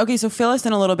on board. Okay, so fill us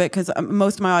in a little bit, because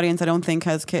most of my audience I don't think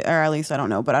has kids, or at least I don't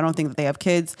know, but I don't think that they have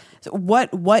kids. So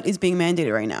what is being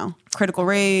mandated right now? Critical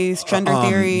race, gender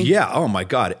theory? Yeah. Oh my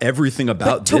God. Everything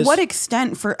about this. To what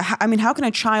extent? How can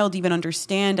a child even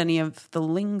understand any of the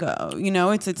lingo?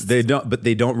 They don't. But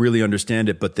they don't really understand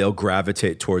it. But they'll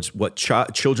gravitate towards what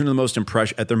children are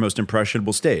at their most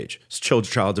impressionable stage. It's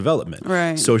child development,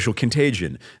 right? Social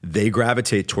contagion. They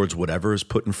gravitate towards whatever is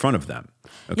put in front of them.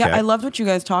 Okay? Yeah, I loved what you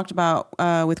guys talked about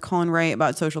with Colin Ray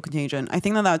about social contagion. I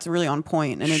think that's really on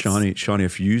point. And Shawnee,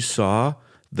 if you saw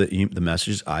the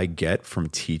messages I get from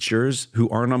teachers who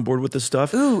aren't on board with this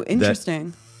stuff. Ooh,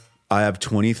 interesting. I have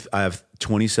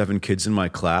 27 kids in my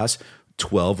class.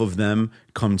 12 of them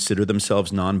consider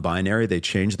themselves non-binary. They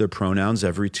change their pronouns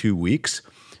every 2 weeks.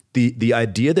 The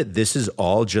idea that this is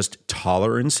all just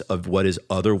tolerance of what is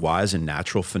otherwise a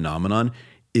natural phenomenon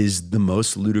is the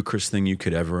most ludicrous thing you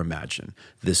could ever imagine.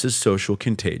 This is social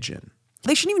contagion.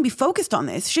 They shouldn't even be focused on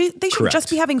this. They should Correct. just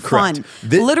be having Correct. fun.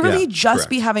 Literally just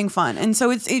be having fun. And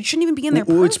so it shouldn't even be in their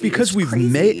purview. It's because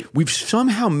we've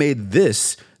somehow made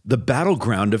this the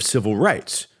battleground of civil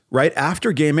rights, right?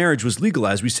 After gay marriage was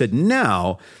legalized, we said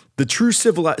now the true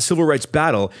civil rights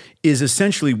battle is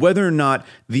essentially whether or not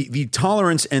the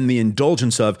tolerance and the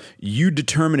indulgence of you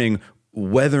determining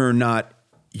whether or not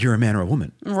you're a man or a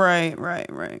woman. Right.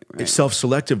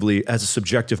 Self-selectively as a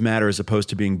subjective matter as opposed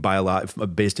to being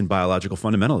based in biological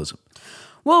fundamentalism.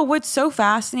 Well, what's so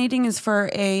fascinating is for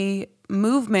a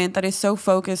movement that is so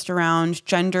focused around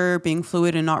gender being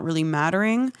fluid and not really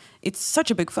mattering, it's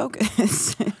such a big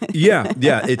focus. Yeah.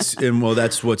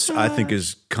 That's what's I think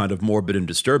is kind of morbid and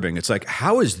disturbing. It's like,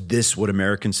 how is this what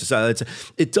American society?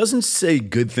 It doesn't say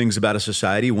good things about a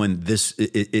society when this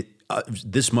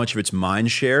much of its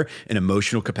mind share and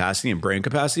emotional capacity and brain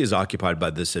capacity is occupied by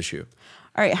this issue.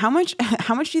 All right, how much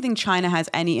do you think China has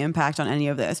any impact on any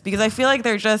of this? Because I feel like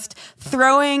they're just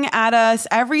throwing at us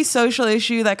every social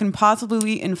issue that can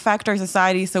possibly infect our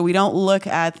society so we don't look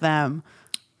at them.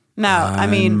 Now,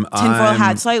 tinfoil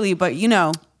hat slightly, but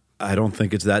I don't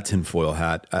think it's that tinfoil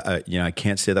hat. I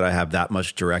can't say that I have that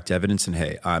much direct evidence. And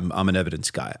hey, I'm an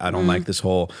evidence guy. I don't like this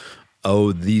whole,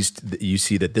 you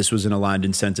see that this was an aligned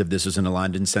incentive, this was an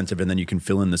aligned incentive, and then you can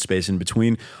fill in the space in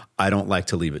between. I don't like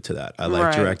to leave it to that. I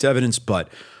like direct evidence, but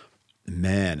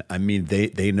man,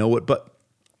 they know what, but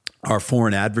our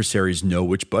foreign adversaries know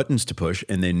which buttons to push,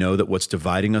 and they know that what's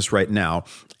dividing us right now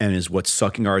and is what's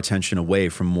sucking our attention away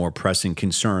from more pressing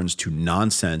concerns to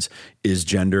nonsense is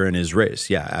gender and is race.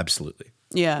 Yeah, absolutely.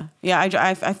 Yeah.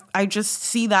 I just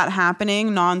see that happening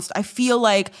nonstop. I feel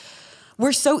like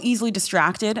we're so easily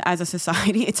distracted as a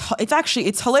society.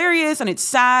 It's hilarious and it's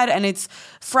sad and it's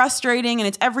frustrating and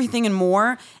it's everything and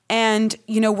more. And,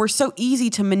 we're so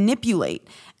easy to manipulate.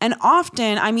 And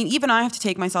often, even I have to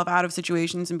take myself out of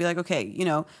situations and be like, okay,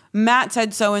 Matt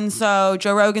said so-and-so,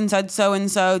 Joe Rogan said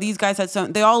so-and-so, these guys said so,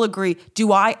 they all agree.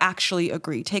 Do I actually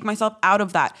agree? Take myself out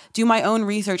of that, do my own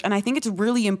research. And I think it's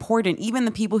really important, even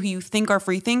the people who you think are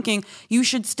free thinking, you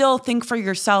should still think for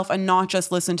yourself and not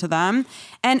just listen to them.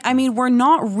 And we're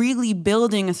not really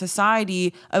building a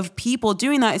society of people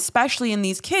doing that, especially in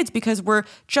these kids, because we're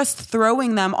just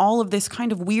throwing them all of this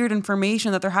kind of weird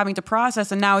information that they're having to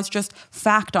process. And now it's just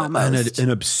fact almost. An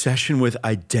obsession with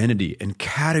identity and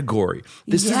category.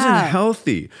 This isn't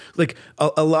healthy. Like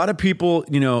a lot of people,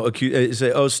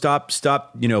 say, "Oh, stop,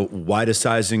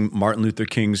 whiteicizing Martin Luther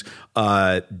King's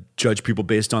judge people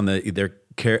based on their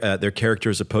character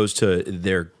as opposed to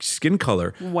their skin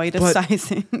color."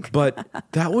 Whiteicizing. But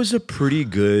that was a pretty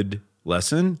good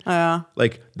lesson. Yeah.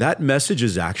 Like that message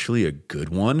is actually a good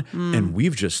one. And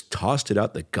we've just tossed it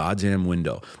out the goddamn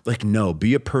window. Like, no,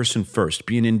 be a person first,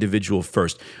 be an individual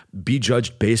first, be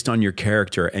judged based on your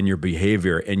character and your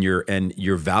behavior and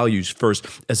your values first,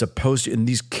 as opposed to, and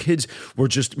these kids, we're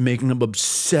just making them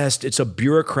obsessed. It's a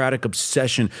bureaucratic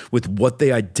obsession with what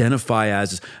they identify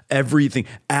as everything,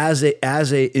 as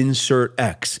a insert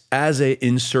X, as a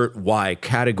insert Y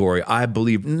category. I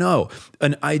believe, no,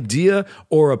 an idea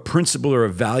or a principle or a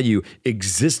value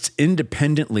exists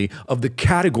independently of the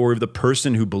category of the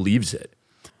person who believes it.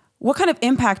 What kind of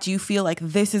impact do you feel like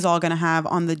this is all going to have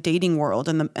on the dating world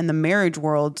and the marriage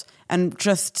world and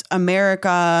just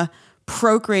America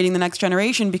procreating the next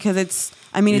generation? Because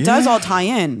it does all tie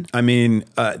in. I mean,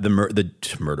 the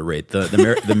murder rate,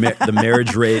 the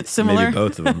marriage rate, Similar? maybe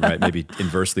both of them, right? Maybe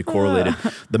inversely correlated.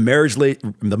 The marriage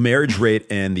rate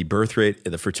and the birth rate,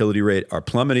 the fertility rate are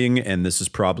plummeting, and this is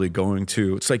probably going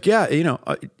to. It's like, yeah,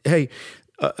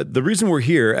 the reason we're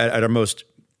here at our most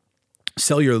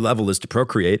cellular level is to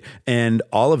procreate, and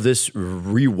all of this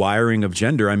rewiring of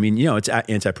gender. I mean, it's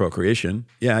anti-procreation.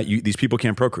 Yeah, these people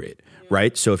can't procreate,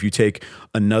 right? So if you take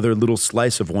another little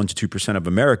slice of 1% to 2% of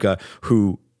America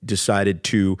who decided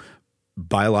to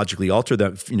biologically alter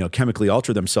them, chemically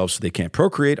alter themselves so they can't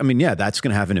procreate. I mean, yeah, that's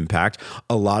going to have an impact.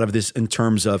 A lot of this in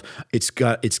terms of it's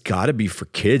got to be for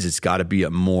kids. It's got to be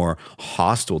a more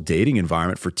hostile dating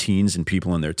environment for teens and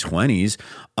people in their 20s.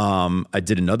 I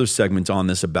did another segment on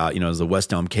this about, the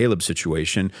West Elm Caleb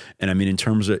situation. And I mean, in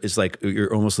terms of, it's like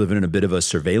you're almost living in a bit of a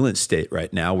surveillance state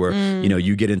right now where,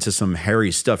 you get into some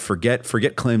hairy stuff.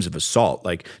 Forget claims of assault.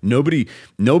 Like nobody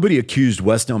accused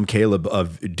West Elm Caleb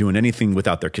of doing anything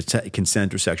without their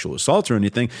consent or sexual assault or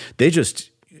anything. They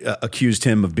just accused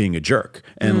him of being a jerk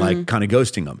and like kind of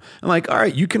ghosting him. I'm like, all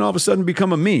right, you can all of a sudden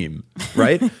become a meme,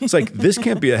 right? It's like, this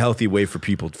can't be a healthy way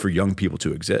for young people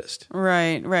to exist.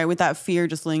 Right. With that fear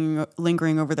just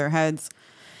lingering over their heads.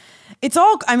 It's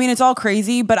all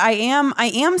crazy, but I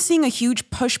am seeing a huge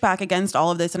pushback against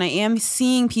all of this, and I am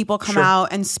seeing people come out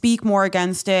and speak more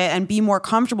against it and be more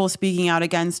comfortable speaking out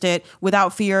against it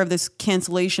without fear of this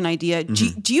cancellation idea.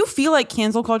 Do you feel like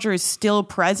cancel culture is still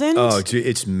present? Oh, dude,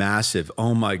 it's massive.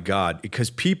 Oh my God. Because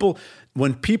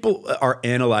when people are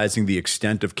analyzing the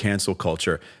extent of cancel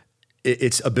culture,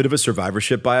 it's a bit of a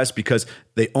survivorship bias because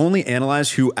they only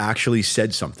analyze who actually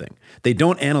said something. They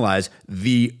don't analyze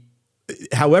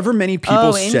however many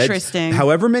people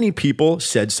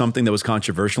said something that was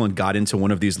controversial and got into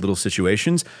one of these little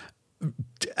situations,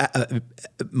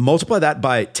 multiply that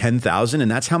by 10,000, and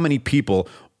that's how many people,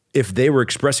 if they were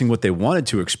expressing what they wanted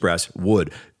to express,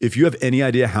 would. If you have any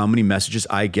idea how many messages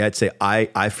I get, say,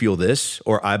 I feel this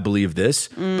or I believe this,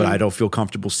 but I don't feel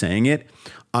comfortable saying it.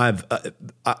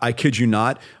 I kid you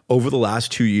not, over the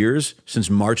last 2 years, since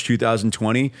March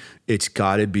 2020, it's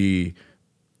got to be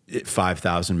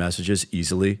 5,000 messages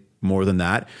easily, more than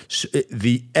that. So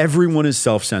everyone is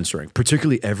self-censoring,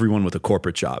 particularly everyone with a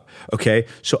corporate job. Okay,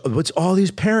 so it's all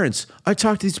these parents. I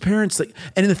talk to these parents,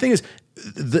 and the thing is,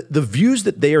 the views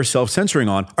that they are self-censoring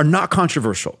on are not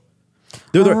controversial.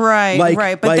 They're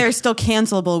right, but they're still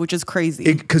cancelable, which is crazy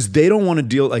because they don't want to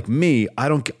deal like me.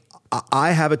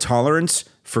 I have a tolerance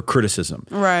for criticism.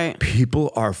 Right,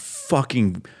 people are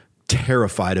fucking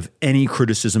terrified of any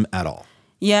criticism at all.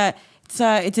 Yeah.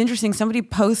 It's interesting. Somebody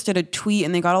posted a tweet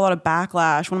and they got a lot of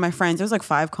backlash. One of my friends, there was like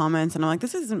 5 comments, and I'm like,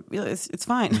 this isn't really, it's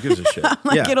fine. Who gives a shit? I'm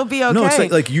like, it'll be okay. No, it's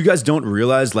like you guys don't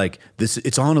realize like this.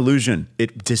 It's all an illusion.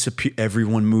 It disappears.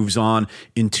 Everyone moves on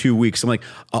in 2 weeks. I'm like,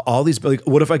 all these. Like,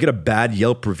 what if I get a bad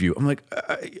Yelp review? I'm like,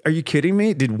 are you kidding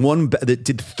me?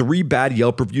 Did 3 bad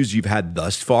Yelp reviews you've had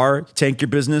thus far tank your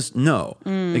business? No.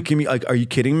 It can be like, are you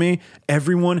kidding me?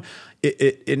 Everyone.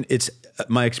 It's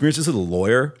my experiences as a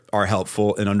lawyer are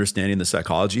helpful in understanding the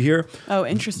psychology here. Oh,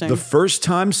 interesting. The first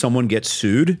time someone gets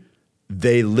sued,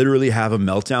 they literally have a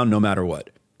meltdown no matter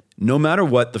what. No matter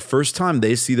what, the first time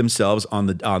they see themselves on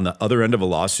the other end of a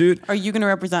lawsuit. Are you going to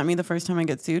represent me the first time I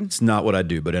get sued? It's not what I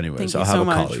do, but anyways, I'll have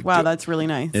a colleague. Wow, that's really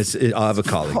nice. I'll have a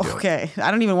colleague do it. Okay. I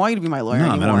don't even want you to be my lawyer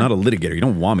anymore. Man, I'm not a litigator. You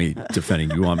don't want me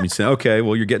defending you. You want me to say, okay,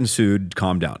 well, you're getting sued.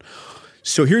 Calm down.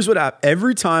 So here's what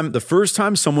happens. The first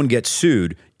time someone gets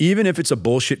sued, even if it's a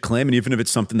bullshit claim and even if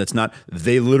it's something that's not,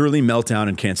 they literally melt down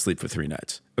and can't sleep for 3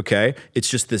 nights. Okay? It's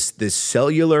just this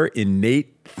cellular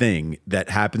innate thing that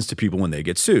happens to people when they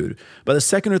get sued. By the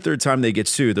second or third time they get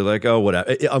sued, they're like, oh,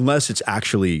 whatever. Unless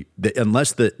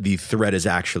the threat is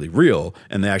actually real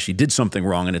and they actually did something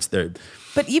wrong and it's there.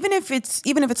 But even if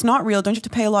it's not real, don't you have to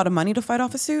pay a lot of money to fight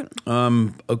off a suit?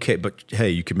 Okay, but hey,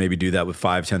 you could maybe do that with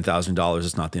 $5,000, $10,000.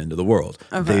 It's not the end of the world.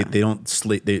 Okay. They don't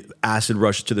sleep. They acid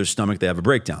rushes to their stomach. They have a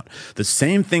breakdown. crackdown. The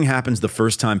same thing happens the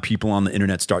first time people on the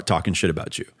internet start talking shit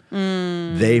about you.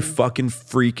 They fucking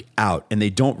freak out and they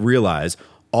don't realize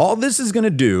all this is going to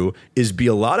do is be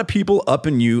a lot of people up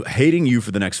in you, hating you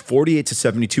for the next 48 to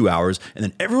 72 hours, and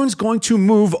then everyone's going to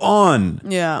move on.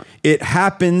 Yeah. It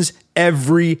happens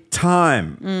every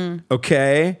time.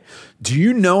 Okay? Do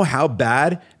you know how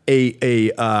bad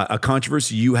a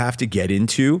controversy you have to get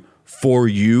into for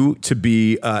you to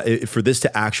be, for this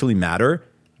to actually matter?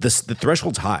 The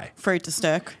threshold's high. For it to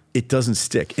stick. It doesn't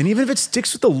stick. And even if it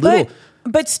sticks with a little...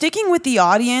 But sticking with the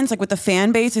audience, like with the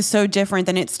fan base, is so different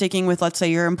than it sticking with, let's say,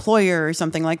 your employer or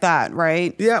something like that,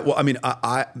 right? Yeah. Well, I mean,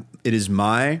 it is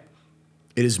my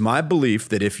belief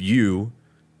that if you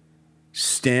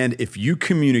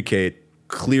communicate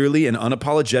clearly and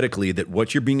unapologetically that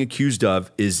what you're being accused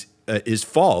of is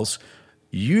false,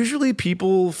 usually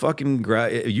people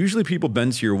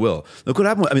bend to your will. Look what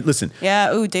happened. I mean, listen.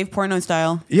 Yeah. Ooh, Dave Portnoy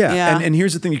style. Yeah. And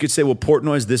here's the thing. You could say, well,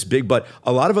 Portnoy's this big, but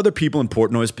a lot of other people in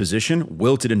Portnoy's position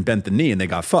wilted and bent the knee and they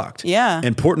got fucked. Yeah.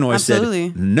 And Portnoy absolutely.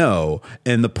 said no.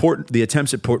 And the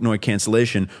attempts at Portnoy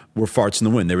cancellation were farts in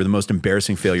the wind. They were the most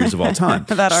embarrassing failures of all time.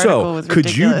 That article was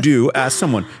ridiculous. Ask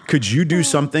someone, could you do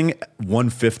something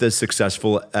 1/5 as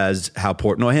successful as how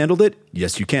Portnoy handled it?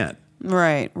 Yes, you can.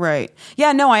 Right.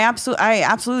 Yeah, no, I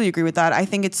absolutely agree with that. I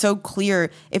think it's so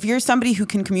clear if you're somebody who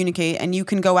can communicate and you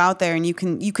can go out there and you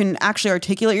can actually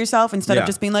articulate yourself instead of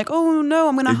just being like, oh no,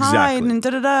 I'm going to hide and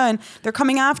and they're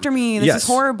coming after me. This is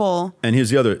horrible. And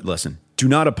here's the other lesson. Do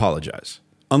not apologize.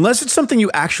 Unless it's something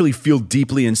you actually feel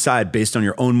deeply inside based on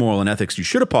your own moral and ethics, you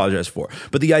should apologize for.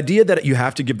 But the idea that you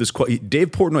have to give this quote,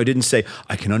 Dave Portnoy didn't say,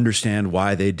 I can understand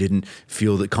why they didn't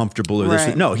feel that comfortable or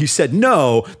this. No, he said,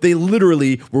 no, they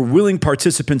literally were willing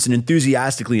participants and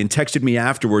enthusiastically and texted me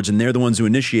afterwards and they're the ones who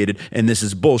initiated and this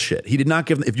is bullshit. He did not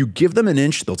give them, if you give them an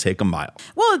inch, they'll take a mile.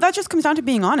 Well, that just comes down to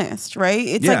being honest, right?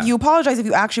 It's like you apologize if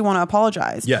you actually want to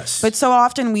apologize. Yes. But so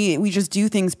often we just do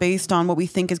things based on what we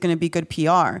think is going to be good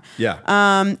PR. Yeah.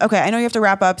 Okay, I know you have to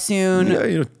wrap up soon. Yeah,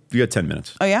 you got 10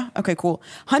 minutes. Oh, yeah? Okay, cool.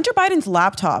 Hunter Biden's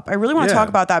laptop. I really want to talk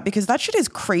about that because that shit is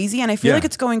crazy and I feel like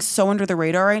it's going so under the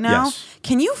radar right now. Yes.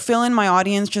 Can you fill in my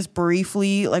audience just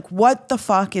briefly? Like, what the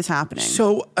fuck is happening?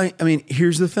 So, I mean,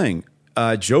 here's the thing.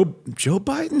 Joe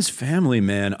Biden's family,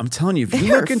 man, I'm telling you,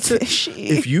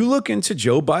 if you look into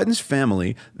Joe Biden's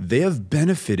family, they have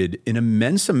benefited an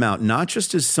immense amount, not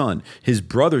just his son, his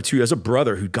brother too. He has a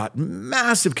brother who got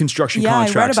massive construction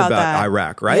contracts about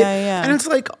Iraq, right? Yeah. And it's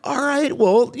like, all right,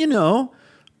 well,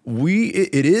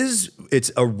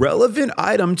 it's a relevant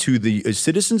item to the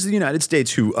citizens of the United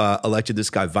States who elected this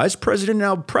guy vice president,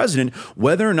 now president,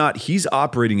 whether or not he's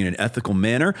operating in an ethical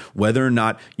manner, whether or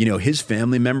not, his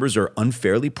family members are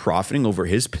unfairly profiting over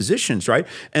his positions, right?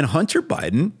 And Hunter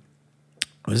Biden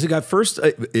is a guy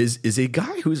is a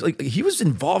guy who's like, he was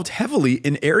involved heavily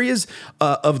in areas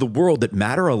of the world that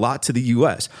matter a lot to the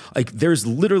U.S. Like there's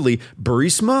literally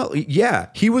Burisma. Yeah,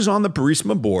 he was on the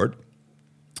Burisma board.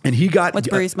 And he got... What's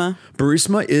Burisma?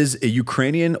 Burisma is a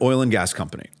Ukrainian oil and gas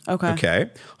company.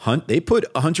 Okay. They put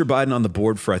Hunter Biden on the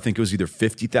board for, I think it was either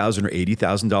 $50,000 or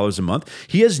 $80,000 a month.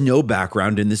 He has no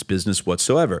background in this business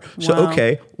whatsoever. So,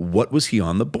 okay, what was he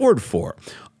on the board for?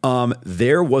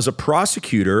 There was a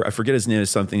prosecutor, I forget his name, is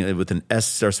something with an S,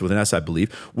 starts with an S, I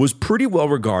believe, was pretty well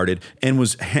regarded and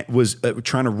was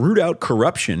trying to root out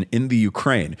corruption in the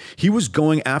Ukraine. He was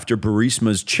going after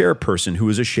Burisma's chairperson, who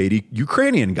was a shady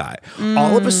Ukrainian guy.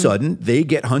 All of a sudden, they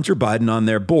get Hunter Biden on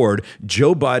their board.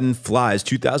 Joe Biden flies,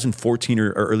 2014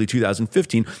 or early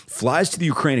 2015, flies to the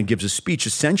Ukraine and gives a speech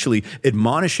essentially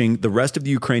admonishing the rest of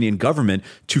the Ukrainian government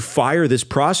to fire this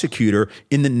prosecutor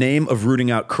in the name of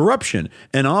rooting out corruption.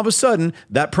 And all of a sudden,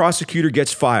 that prosecutor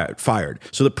gets fired.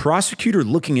 So the prosecutor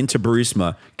looking into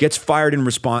Burisma gets fired in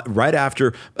response right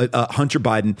after Hunter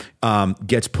Biden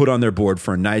gets put on their board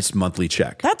for a nice monthly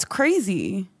check. That's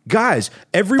crazy. Guys,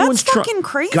 everyone's fucking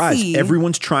crazy. Guys,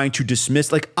 everyone's trying to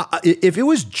dismiss. Like, if it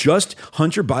was just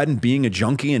Hunter Biden being a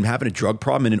junkie and having a drug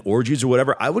problem and in orgies or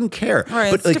whatever, I wouldn't care. Right,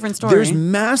 but it's a different story. There's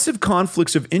massive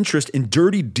conflicts of interest in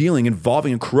dirty dealing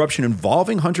involving and corruption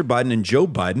involving Hunter Biden and Joe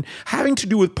Biden, having to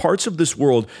do with parts of this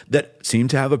world that seem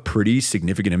to have a pretty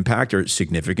significant impact or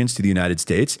significance to the United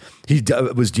States. He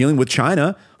was dealing with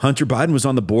China. Hunter Biden was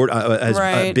on the board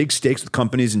as big stakes with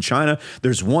companies in China.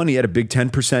 There's one, he had a big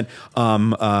 10%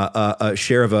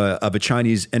 share of a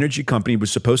Chinese energy company,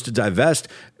 was supposed to divest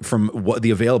from what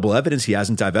the available evidence. He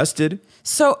hasn't divested.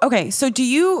 So, okay. So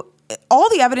all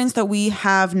the evidence that we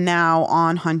have now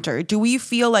on Hunter, do we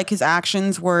feel like his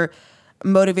actions were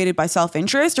motivated by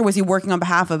self-interest or was he working on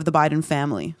behalf of the Biden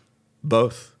family?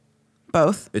 Both.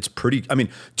 Both. It's pretty. I mean,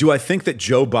 do I think that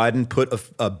Joe Biden put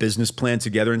a business plan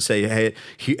together and say,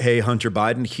 hey, Hunter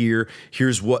Biden,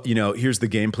 here's what, here's the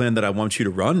game plan that I want you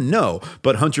to run? No,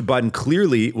 but Hunter Biden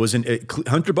clearly was an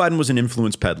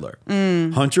influence peddler.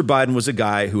 Hunter Biden was a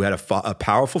guy who had a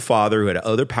powerful father, who had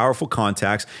other powerful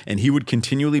contacts, and he would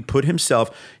continually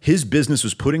his business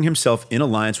was putting himself in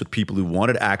alliance with people who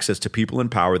wanted access to people in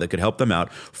power that could help them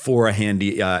out for a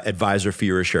handy advisor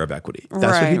fee or a share of equity.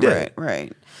 That's what he did.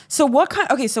 Right. So what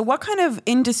kind of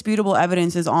indisputable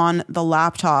evidence is on the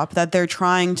laptop that they're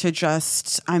trying to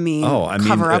just,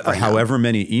 cover up right however now?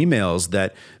 many emails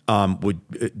that would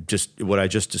just what I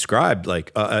just described.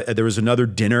 Like there was another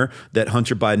dinner that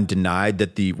Hunter Biden denied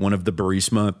that one of the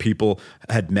Burisma people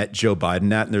had met Joe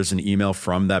Biden at, and there's an email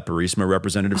from that Burisma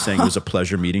representative saying it was a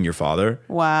pleasure meeting your father.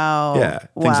 Wow. Yeah,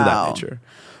 things of that nature.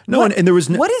 No, and there was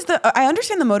no. What is I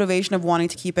understand the motivation of wanting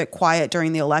to keep it quiet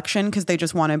during the election because they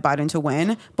just wanted Biden to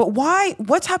win. But why?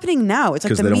 What's happening now? It's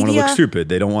like the media. Because they don't want to look stupid.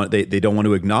 They don't want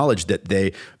to acknowledge that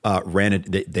they ran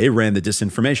it. They ran the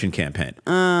disinformation campaign.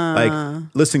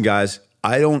 Listen, guys,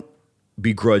 I don't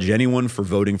begrudge anyone for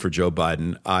voting for Joe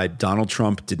Biden. Donald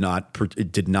Trump did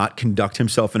not conduct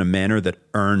himself in a manner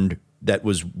that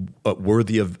was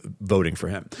worthy of voting for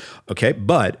him. Okay,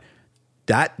 but.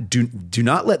 Do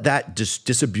not let that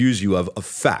disabuse you of a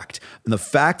fact. And the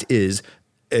fact is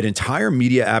an entire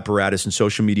media apparatus and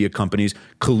social media companies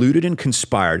colluded and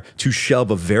conspired to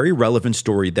shelve a very relevant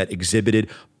story that exhibited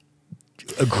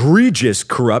egregious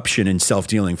corruption and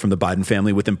self-dealing from the Biden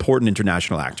family with important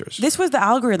international actors. This was the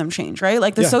algorithm change, right?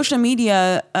 Like the social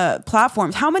media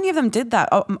platforms. How many of them did that?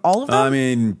 All of them? I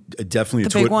mean, definitely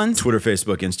the big ones? Twitter,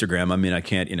 Facebook, Instagram. I mean, I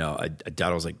can't, I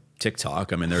doubt it was like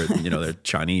TikTok. I mean, they're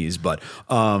Chinese, but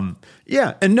and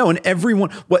everyone.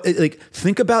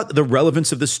 Think about the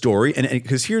relevance of the story, and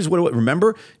because here's what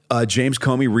remember James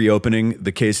Comey reopening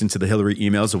the case into the Hillary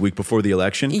emails a week before the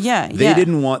election. They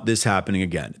didn't want this happening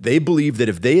again. They believed that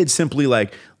if they had simply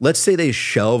let's say they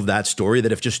shelved that story,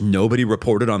 that if just nobody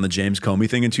reported on the James Comey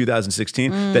thing in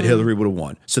 2016, that Hillary would have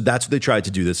won. So that's what they tried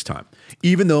to do this time,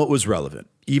 even though it was relevant,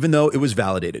 even though it was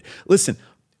validated. Listen.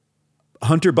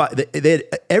 Hunter Biden, they had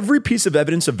every piece of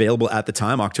evidence available at the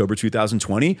time, October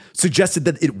 2020, suggested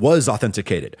that it was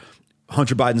authenticated.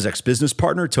 Hunter Biden's ex-business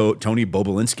partner, Tony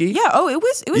Bilinsky. Yeah. Oh, it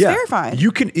was verified.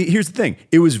 Here's the thing.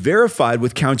 It was verified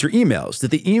with counter emails,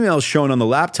 that the emails shown on the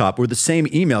laptop were the same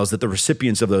emails that the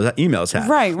recipients of those emails had.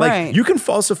 Right. You can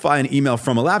falsify an email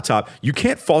from a laptop. You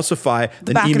can't falsify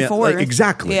the back email. And forth.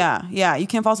 Exactly. Yeah. You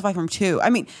can't falsify from two.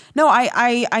 I mean, no,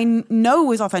 I know it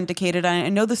was authenticated. I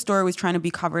know the story was trying to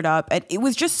be covered up. It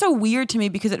was just so weird to me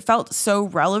because it felt so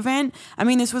relevant. I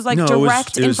mean, this was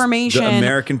direct information.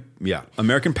 The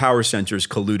American Power Centers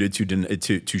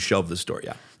colluded to shelve the story.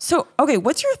 Yeah. So, okay,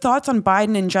 what's your thoughts on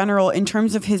Biden in general in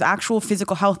terms of his actual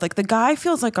physical health? Like the guy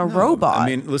feels like a robot. I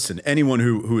mean, listen, anyone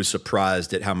who is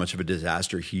surprised at how much of a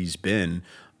disaster he's been,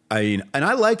 and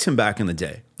I liked him back in the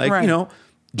day. When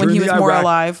he was more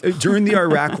alive. During the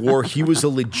Iraq War, he was a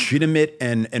legitimate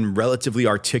and relatively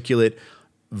articulate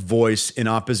voice in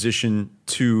opposition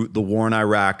to the war in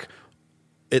Iraq,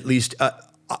 at least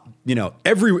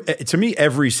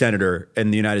every senator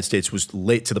in the United States was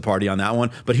late to the party on that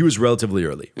one, but he was relatively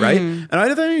early, right? And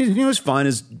I think he was fine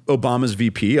as Obama's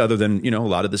VP, other than a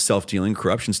lot of the self-dealing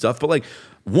corruption stuff. But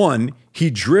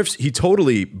he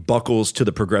totally buckles to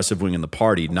the progressive wing in the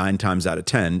party 9 times out of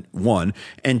 10. 1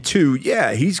 and 2,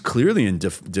 he's clearly in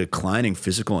declining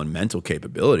physical and mental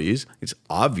capabilities. It's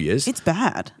obvious. It's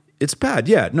bad. It's bad.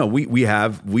 Yeah. No, we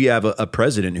have a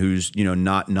president who's,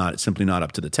 not simply not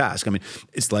up to the task. I mean,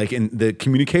 it's like in the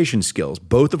communication skills.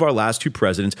 Both of our last 2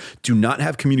 presidents do not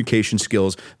have communication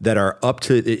skills that are up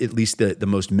to at least the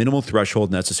most minimal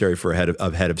threshold necessary for a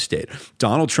head of state.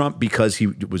 Donald Trump, because he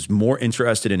was more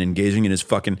interested in engaging in his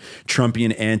fucking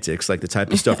Trumpian antics, like the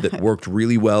type of stuff that worked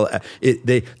really well.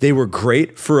 They were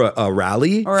great for a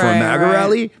rally, for a MAGA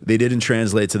rally. They didn't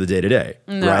translate to the day-to-day,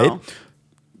 right?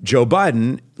 Joe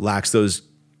Biden lacks those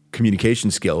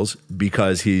communication skills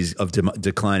because he's of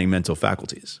declining mental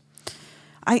faculties.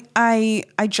 I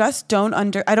just don't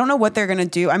I don't know what they're going to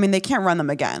do. I mean, they can't run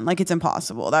them again. Like, it's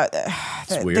imposble.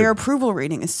 Their approval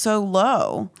rating is so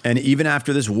low. And even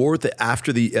after this war,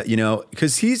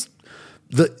 because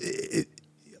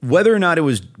whether or not it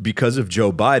was because of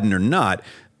Joe Biden or not,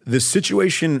 the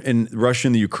situation in Russia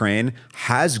and the Ukraine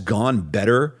has gone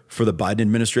better for the Biden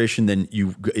administration than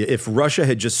if Russia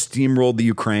had just steamrolled the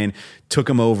Ukraine, took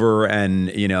them over, and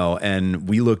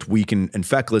we looked weak and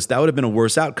feckless, that would have been a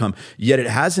worse outcome. Yet it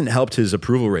hasn't helped his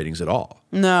approval ratings at all.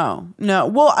 No.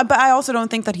 Well, but I also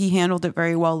don't think that he handled it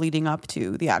very well leading up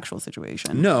to the actual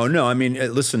situation. No. I mean,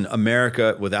 listen,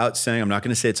 America, without saying, I'm not going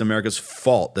to say it's America's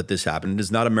fault that this happened. It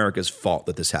is not America's fault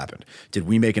that this happened. Did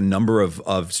we make a number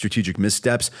of strategic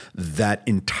missteps that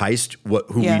enticed who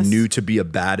we knew to be a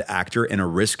bad actor and a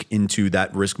risk into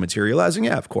that risk materializing?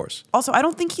 Yeah, of course. Also, I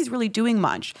don't think he's really doing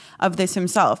much of this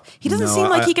himself. He doesn't seem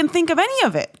like he can think of any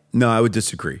of it. No, I would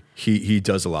disagree. He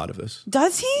does a lot of this.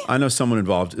 Does he? I know someone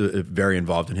very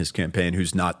involved in his campaign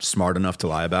who's not smart enough to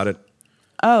lie about it.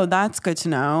 Oh, that's good to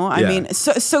know. I mean,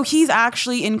 so he's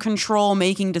actually in control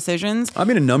making decisions? I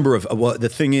mean, the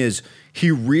thing is, he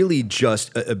really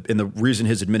just, and the reason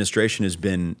his administration has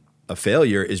been a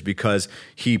failure is because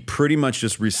he pretty much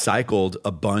just recycled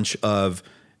a bunch of.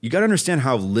 You got to understand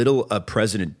how little a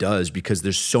president does because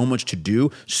there's so much to do.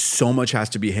 So much has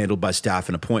to be handled by staff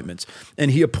and appointments.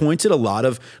 And he appointed a lot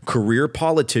of career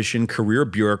politician, career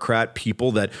bureaucrat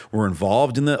people that were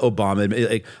involved in the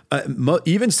Obama.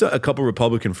 Even a couple of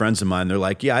Republican friends of mine, they're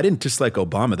like, yeah, I didn't dislike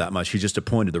Obama that much. He just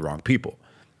appointed the wrong people.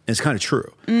 And it's kind of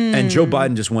true. And Joe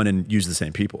Biden just went and used the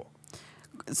same people.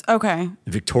 Okay.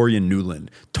 Victoria Nuland,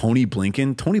 Tony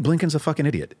Blinken. Tony Blinken's a fucking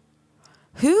idiot.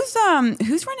 Who's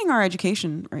running our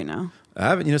education right now? I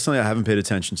haven't paid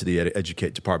attention to the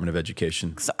Department of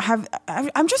Education. So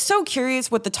I'm just so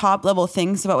curious what the top level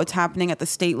thinks about what's happening at the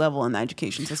state level in the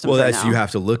education system. Well, right now. You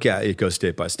have to look at it. Goes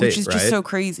state by state, which is just so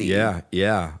crazy. Yeah.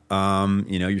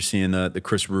 You're seeing the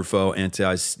Chris Rufo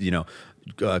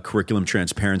curriculum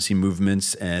transparency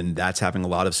movements, and that's having a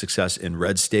lot of success in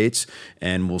red states,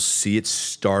 and we'll see it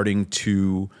starting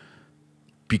to.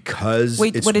 Because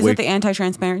what is it? The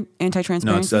anti-transparency?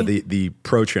 No, it's the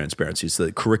pro-transparency. It's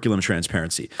the curriculum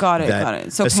transparency. Got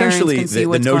it. So essentially, parents can see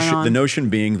what's going on. The notion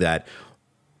being that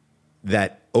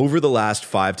over the last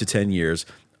 5 to 10 years,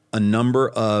 a number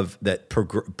of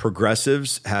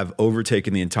progressives have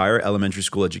overtaken the entire elementary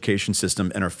school education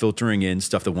system and are filtering in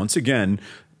stuff that, once again,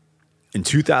 in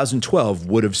 2012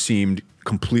 would have seemed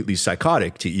completely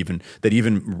psychotic to even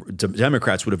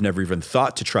Democrats would have never even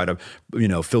thought to try to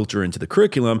filter into the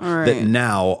curriculum that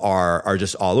now are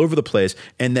just all over the place,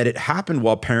 and that it happened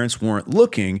while parents weren't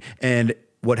looking. And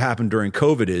what happened during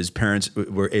COVID is parents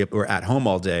were at home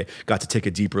all day, got to take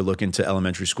a deeper look into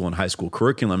elementary school and high school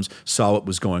curriculums, saw what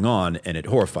was going on, and it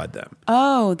horrified them.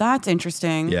 Oh, that's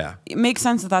interesting. Yeah. It makes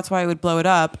sense that's why it would blow it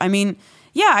up. I mean,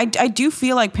 yeah, I do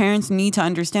feel like parents need to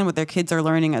understand what their kids are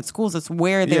learning at schools. It's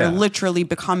where they're literally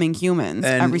becoming humans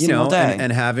every single day.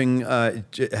 And having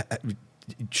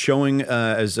showing,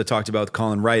 as I talked about with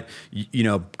Colin Wright,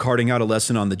 carting out a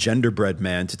lesson on the genderbread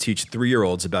man to teach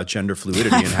 3-year-olds about gender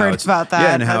fluidity. I've heard about that.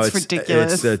 Yeah, and that's how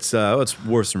ridiculous. It's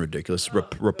worse than ridiculous,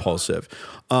 repulsive.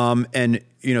 And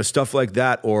stuff like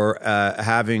that, or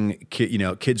having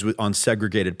kids on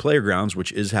segregated playgrounds,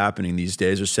 which is happening these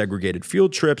days, or segregated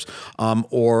field trips,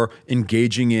 or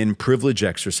engaging in privilege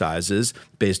exercises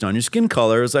based on your skin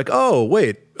color. It's like, oh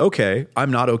wait, okay,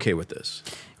 I'm not okay with this.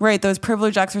 Right, those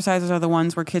privilege exercises are the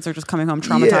ones where kids are just coming home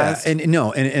traumatized.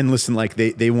 Yeah, and listen, like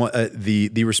they want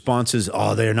the response is,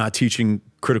 oh, they're not teaching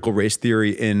critical race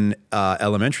theory in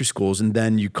elementary schools, and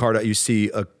then you see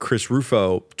a Chris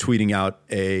Rufo tweeting out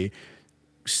a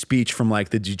speech from like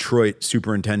the Detroit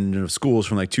superintendent of schools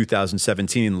from like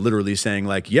 2017, literally saying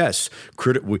like, yes,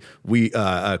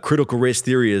 critical race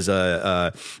theory is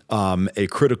a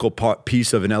critical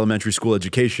piece of an elementary school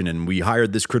education, and we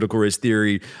hired this critical race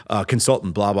theory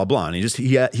consultant, blah blah blah, and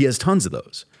he has tons of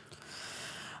those.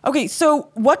 Okay,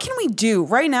 so what can we do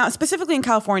right now, specifically in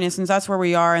California, since that's where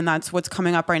we are and that's what's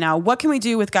coming up right now? What can we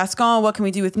do with Gascon? What can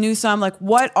we do with Newsom? Like,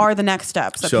 what are the next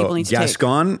steps that people need to take?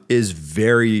 Gascon is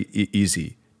very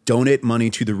easy. Donate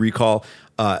money to the recall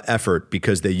effort,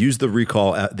 because they use the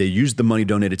recall. They use the money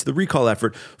donated to the recall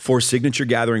effort for signature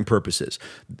gathering purposes.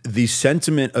 The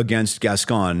sentiment against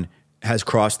Gascon has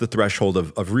crossed the threshold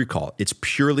of recall. It's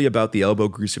purely about the elbow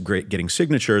grease of getting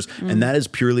signatures, and that is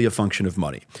purely a function of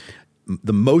money.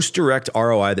 The most direct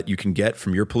ROI that you can get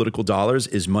from your political dollars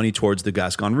is money towards the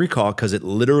Gascon recall, because it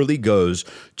literally goes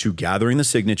to gathering the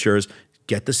signatures,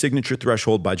 get the signature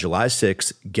threshold by July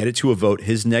 6th, get it to a vote.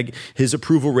 His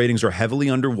approval ratings are heavily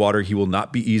underwater. He will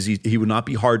not be easy. He will not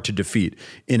be hard to defeat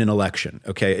in an election.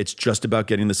 Okay. It's just about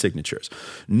getting the signatures.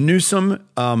 Newsom,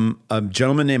 a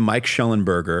gentleman named Mike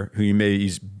Schellenberger,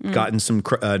 he's gotten some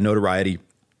notoriety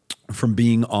from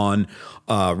being on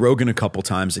Rogan a couple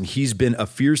times, and he's been a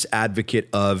fierce advocate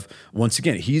of, once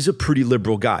again, he's a pretty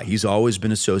liberal guy. He's always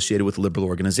been associated with liberal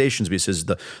organizations, but he says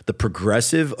the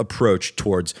progressive approach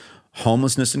towards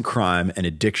homelessness and crime and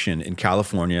addiction in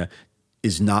California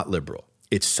is not liberal.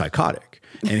 It's psychotic.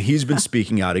 And he's been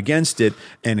speaking out against it,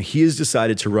 and he has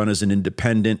decided to run as an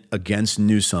independent against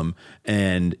Newsom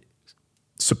and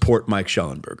support Mike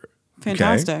Schellenberger.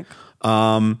 Fantastic.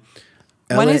 Okay?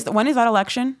 When is that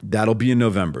election? That'll be in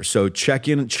November. So check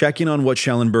in on what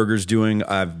Schellenberger's doing.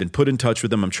 I've been put in touch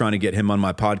with him. I'm trying to get him on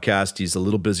my podcast. He's a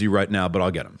little busy right now, but I'll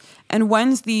get him. And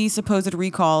when's the supposed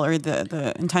recall or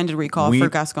the intended recall for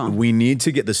Gascon? We need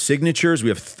to get the signatures. We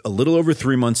have a little over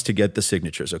 3 months to get the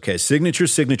signatures. Okay,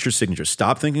 signatures.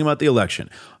 Stop thinking about the election.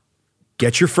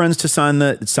 Get your friends to sign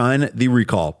the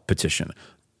recall petition.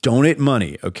 Donate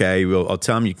money, okay? I'll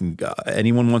tell them you can.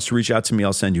 Anyone wants to reach out to me,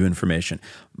 I'll send you information.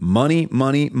 Money,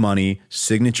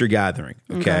 signature gathering,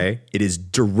 okay? It is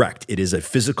direct. It is a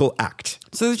physical act.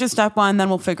 So it's just step one, then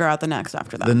we'll figure out the next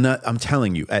after that. I'm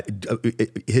telling you,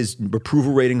 his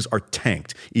approval ratings are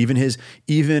tanked. Even his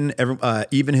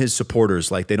supporters,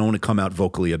 like, they don't want to come out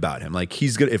vocally about him. Like,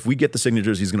 he's gonna. If we get the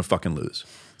signatures, he's gonna fucking lose.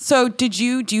 So do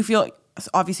you feel?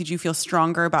 Obviously, do you feel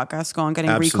stronger about Gascon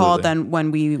getting recalled than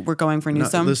when we were going for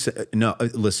Newsom?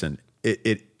 Listen.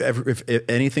 If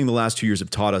anything the last 2 years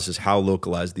have taught us is how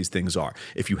localized these things are.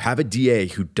 If you have a DA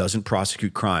who doesn't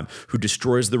prosecute crime, who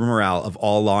destroys the morale of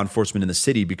all law enforcement in the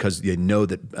city because they know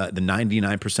that the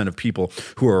 99% of people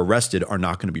who are arrested are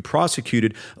not going to be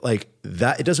prosecuted, like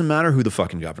that, it doesn't matter who the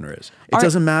fucking governor is. It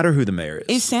doesn't matter who the mayor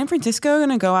is. Is San Francisco going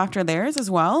to go after theirs as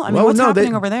well? I mean, what's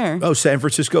happening over there? Oh, San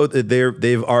Francisco,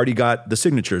 they've already got the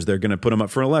signatures. They're going to put him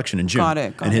up for an election in June. Got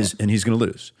it. And he's going to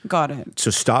lose. Got it. So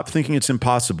stop thinking it's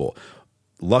impossible.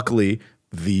 Luckily,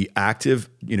 the active,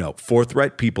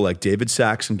 forthright people like David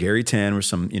Sachs and Gary Tan were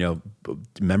some,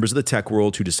 members of the tech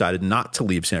world who decided not to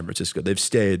leave San Francisco. They've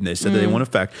stayed and they said that they want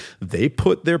effect. They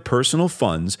put their personal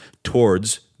funds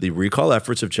towards the recall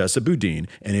efforts of Chesa Boudin,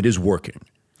 and it is working.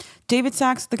 David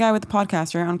Sachs, the guy with the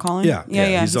podcast, right, on Colin? Yeah.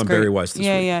 He's on Barry Weiss this week.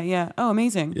 Yeah. Oh,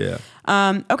 amazing. Yeah.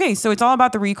 Okay, so it's all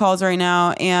about the recalls right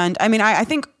now. And I mean, I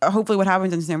think hopefully what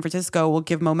happens in San Francisco will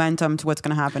give momentum to what's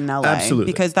going to happen in LA.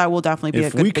 Absolutely. Because that will definitely be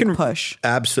a good big push.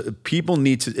 Absolutely. People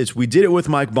need to, we did it with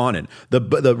Mike Bonin.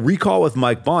 The recall with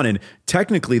Mike Bonin,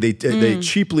 technically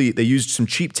they used some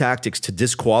cheap tactics to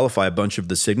disqualify a bunch of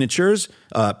the signatures,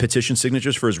 petition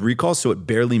signatures for his recall. So it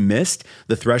barely missed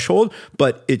the threshold,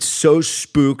 but it so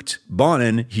spooked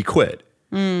Bonin, he quit.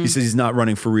 He says he's not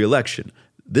running for re-election.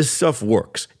 This stuff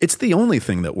works. It's the only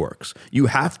thing that works. You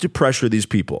have to pressure these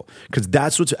people because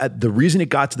that's what's the reason it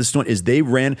got to this point is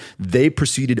they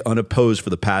proceeded unopposed for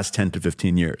the past 10 to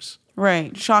 15 years.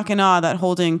 Right. Shock and awe that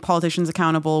holding politicians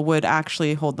accountable would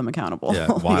actually hold them accountable.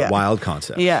 Yeah, wild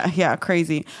concept. Yeah,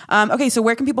 crazy. Okay, so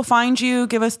where can people find you?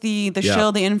 Give us the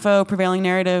shill, the info, prevailing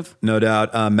narrative. No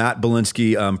doubt. Matt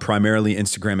Bilinsky, primarily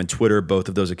Instagram and Twitter. Both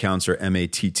of those accounts are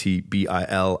MattBilinsky.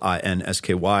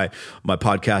 My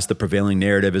podcast, The Prevailing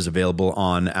Narrative, is available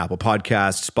on Apple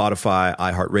Podcasts, Spotify,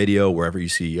 iHeartRadio, wherever you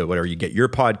get your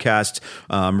podcasts.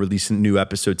 Releasing a new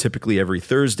episode typically every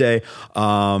Thursday.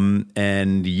 I'm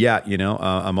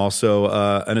also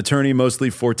an attorney mostly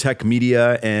for tech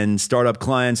media and startup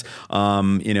clients.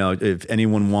 If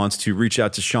anyone wants to reach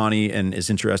out to Shawnee and is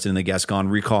interested in the Gascon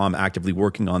recall, I'm actively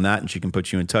working on that and she can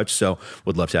put you in touch. So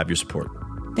would love to have your support.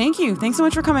 Thank you. Thanks so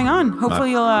much for coming on.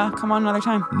 Hopefully you'll come on another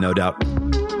time. No doubt.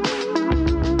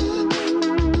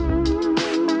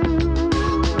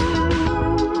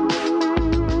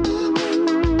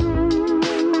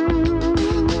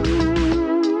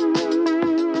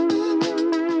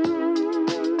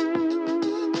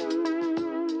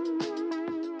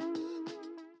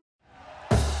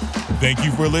 Thank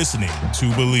you for listening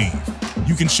to Believe.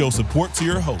 You can show support to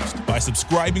your host by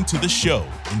subscribing to the show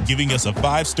and giving us a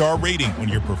 5-star rating on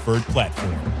your preferred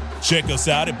platform. Check us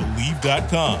out at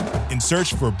Believe.com and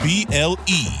search for BLEAV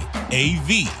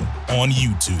on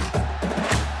YouTube.